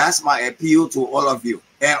 That's my appeal to all of you.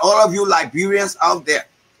 And all of you Liberians out there,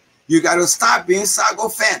 you got to stop being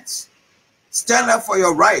sycophants. Stand up for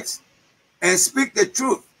your rights and speak the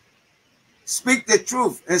truth. Speak the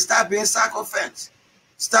truth and stop being sycophants.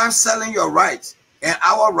 Stop selling your rights and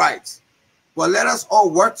our rights. But let us all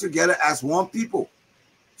work together as one people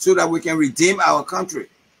so that we can redeem our country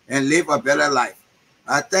and live a better life.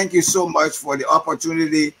 I thank you so much for the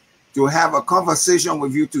opportunity to have a conversation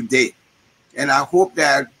with you today. And I hope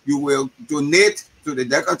that you will donate to the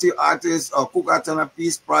Decorative Artists of Kukatana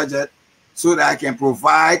Peace Project so that I can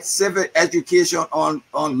provide civic education on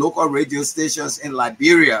local radio stations in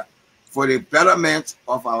Liberia for the betterment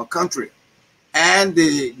of our country. And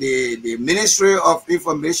the Ministry of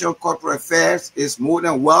Information Corporate Affairs is more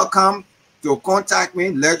than welcome to contact me.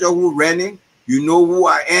 Ledger Wu Rennie, you know who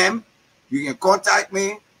I am. You can contact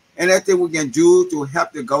me. Anything we can do to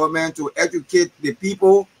help the government to educate the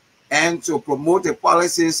people and to promote the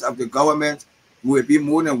policies of the government, we will be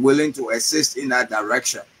more than willing to assist in that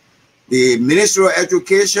direction. The Ministry of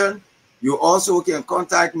Education, you also can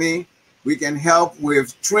contact me. We can help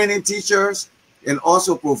with training teachers and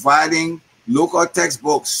also providing local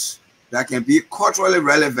textbooks that can be culturally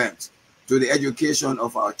relevant to the education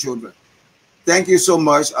of our children. Thank you so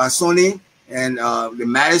much, Sonny, and the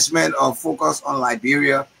management of Focus on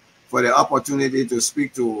Liberia for the opportunity to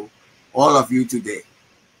speak to all of you today.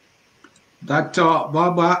 Dr.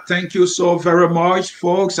 Gbaba, thank you so very much,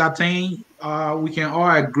 folks. I think we can all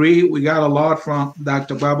agree we got a lot from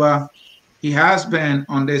Dr. Gbaba. He has been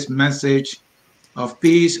on this message of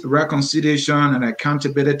peace, reconciliation, and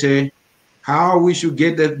accountability, how we should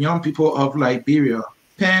get the young people of Liberia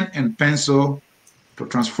pen and pencil to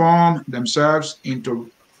transform themselves into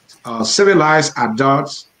civilized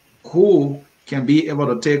adults who can be able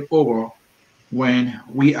to take over when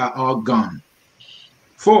we are all gone.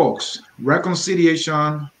 Folks,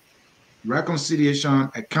 reconciliation,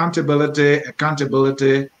 accountability,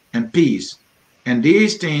 and peace. And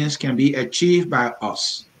these things can be achieved by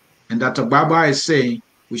us. And Dr. Gbaba is saying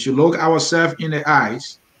we should look ourselves in the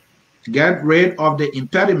eyes, get rid of the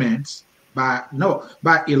impediments by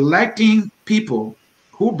electing people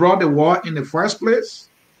who brought the war in the first place,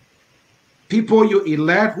 people you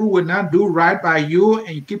elect who will not do right by you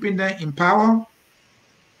and keeping them in power.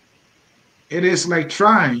 It is like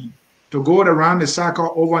trying to go around the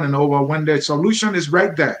circle over and over when the solution is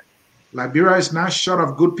right there. Liberia is not short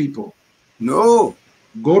of good people. No.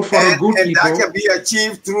 Good for the good people. And that can be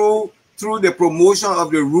achieved through the promotion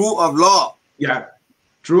of the rule of law. Yeah.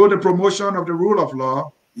 Through the promotion of the rule of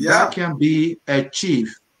law, yeah, that can be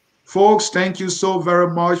achieved. Folks, thank you so very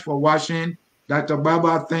much for watching. Dr.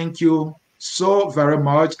 Gbaba, thank you so very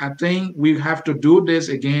much. I think we have to do this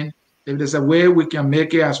again. If there's a way we can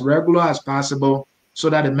make it as regular as possible so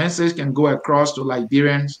that the message can go across to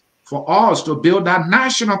Liberians, for us to build that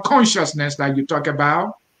national consciousness that you talk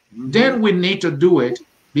about, then we need to do it,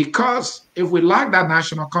 because if we lack that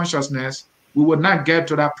national consciousness, we would not get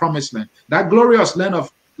to that promised land. That glorious land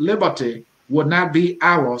of liberty would not be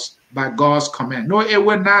ours by God's command. No, it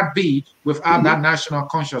will not be without that national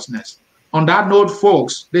consciousness. On that note,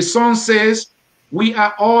 folks, the song says, we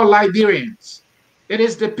are all Liberians. It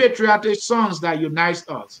is the patriotic songs that unites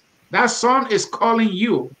us. That song is calling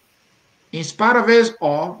you, in spite of it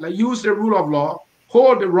all, like use the rule of law,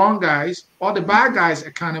 hold the wrong guys or the bad guys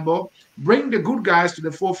accountable, bring the good guys to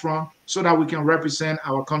the forefront so that we can represent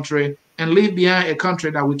our country and leave behind a country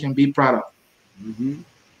that we can be proud of.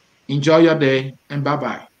 Enjoy your day, and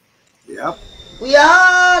bye-bye. Yep. We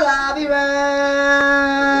are Liberia.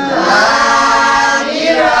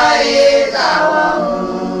 Liberia is our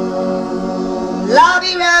home.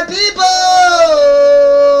 Liberia people.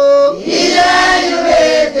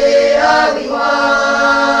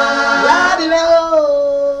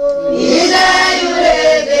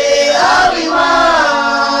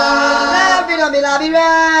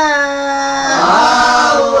 Liberia.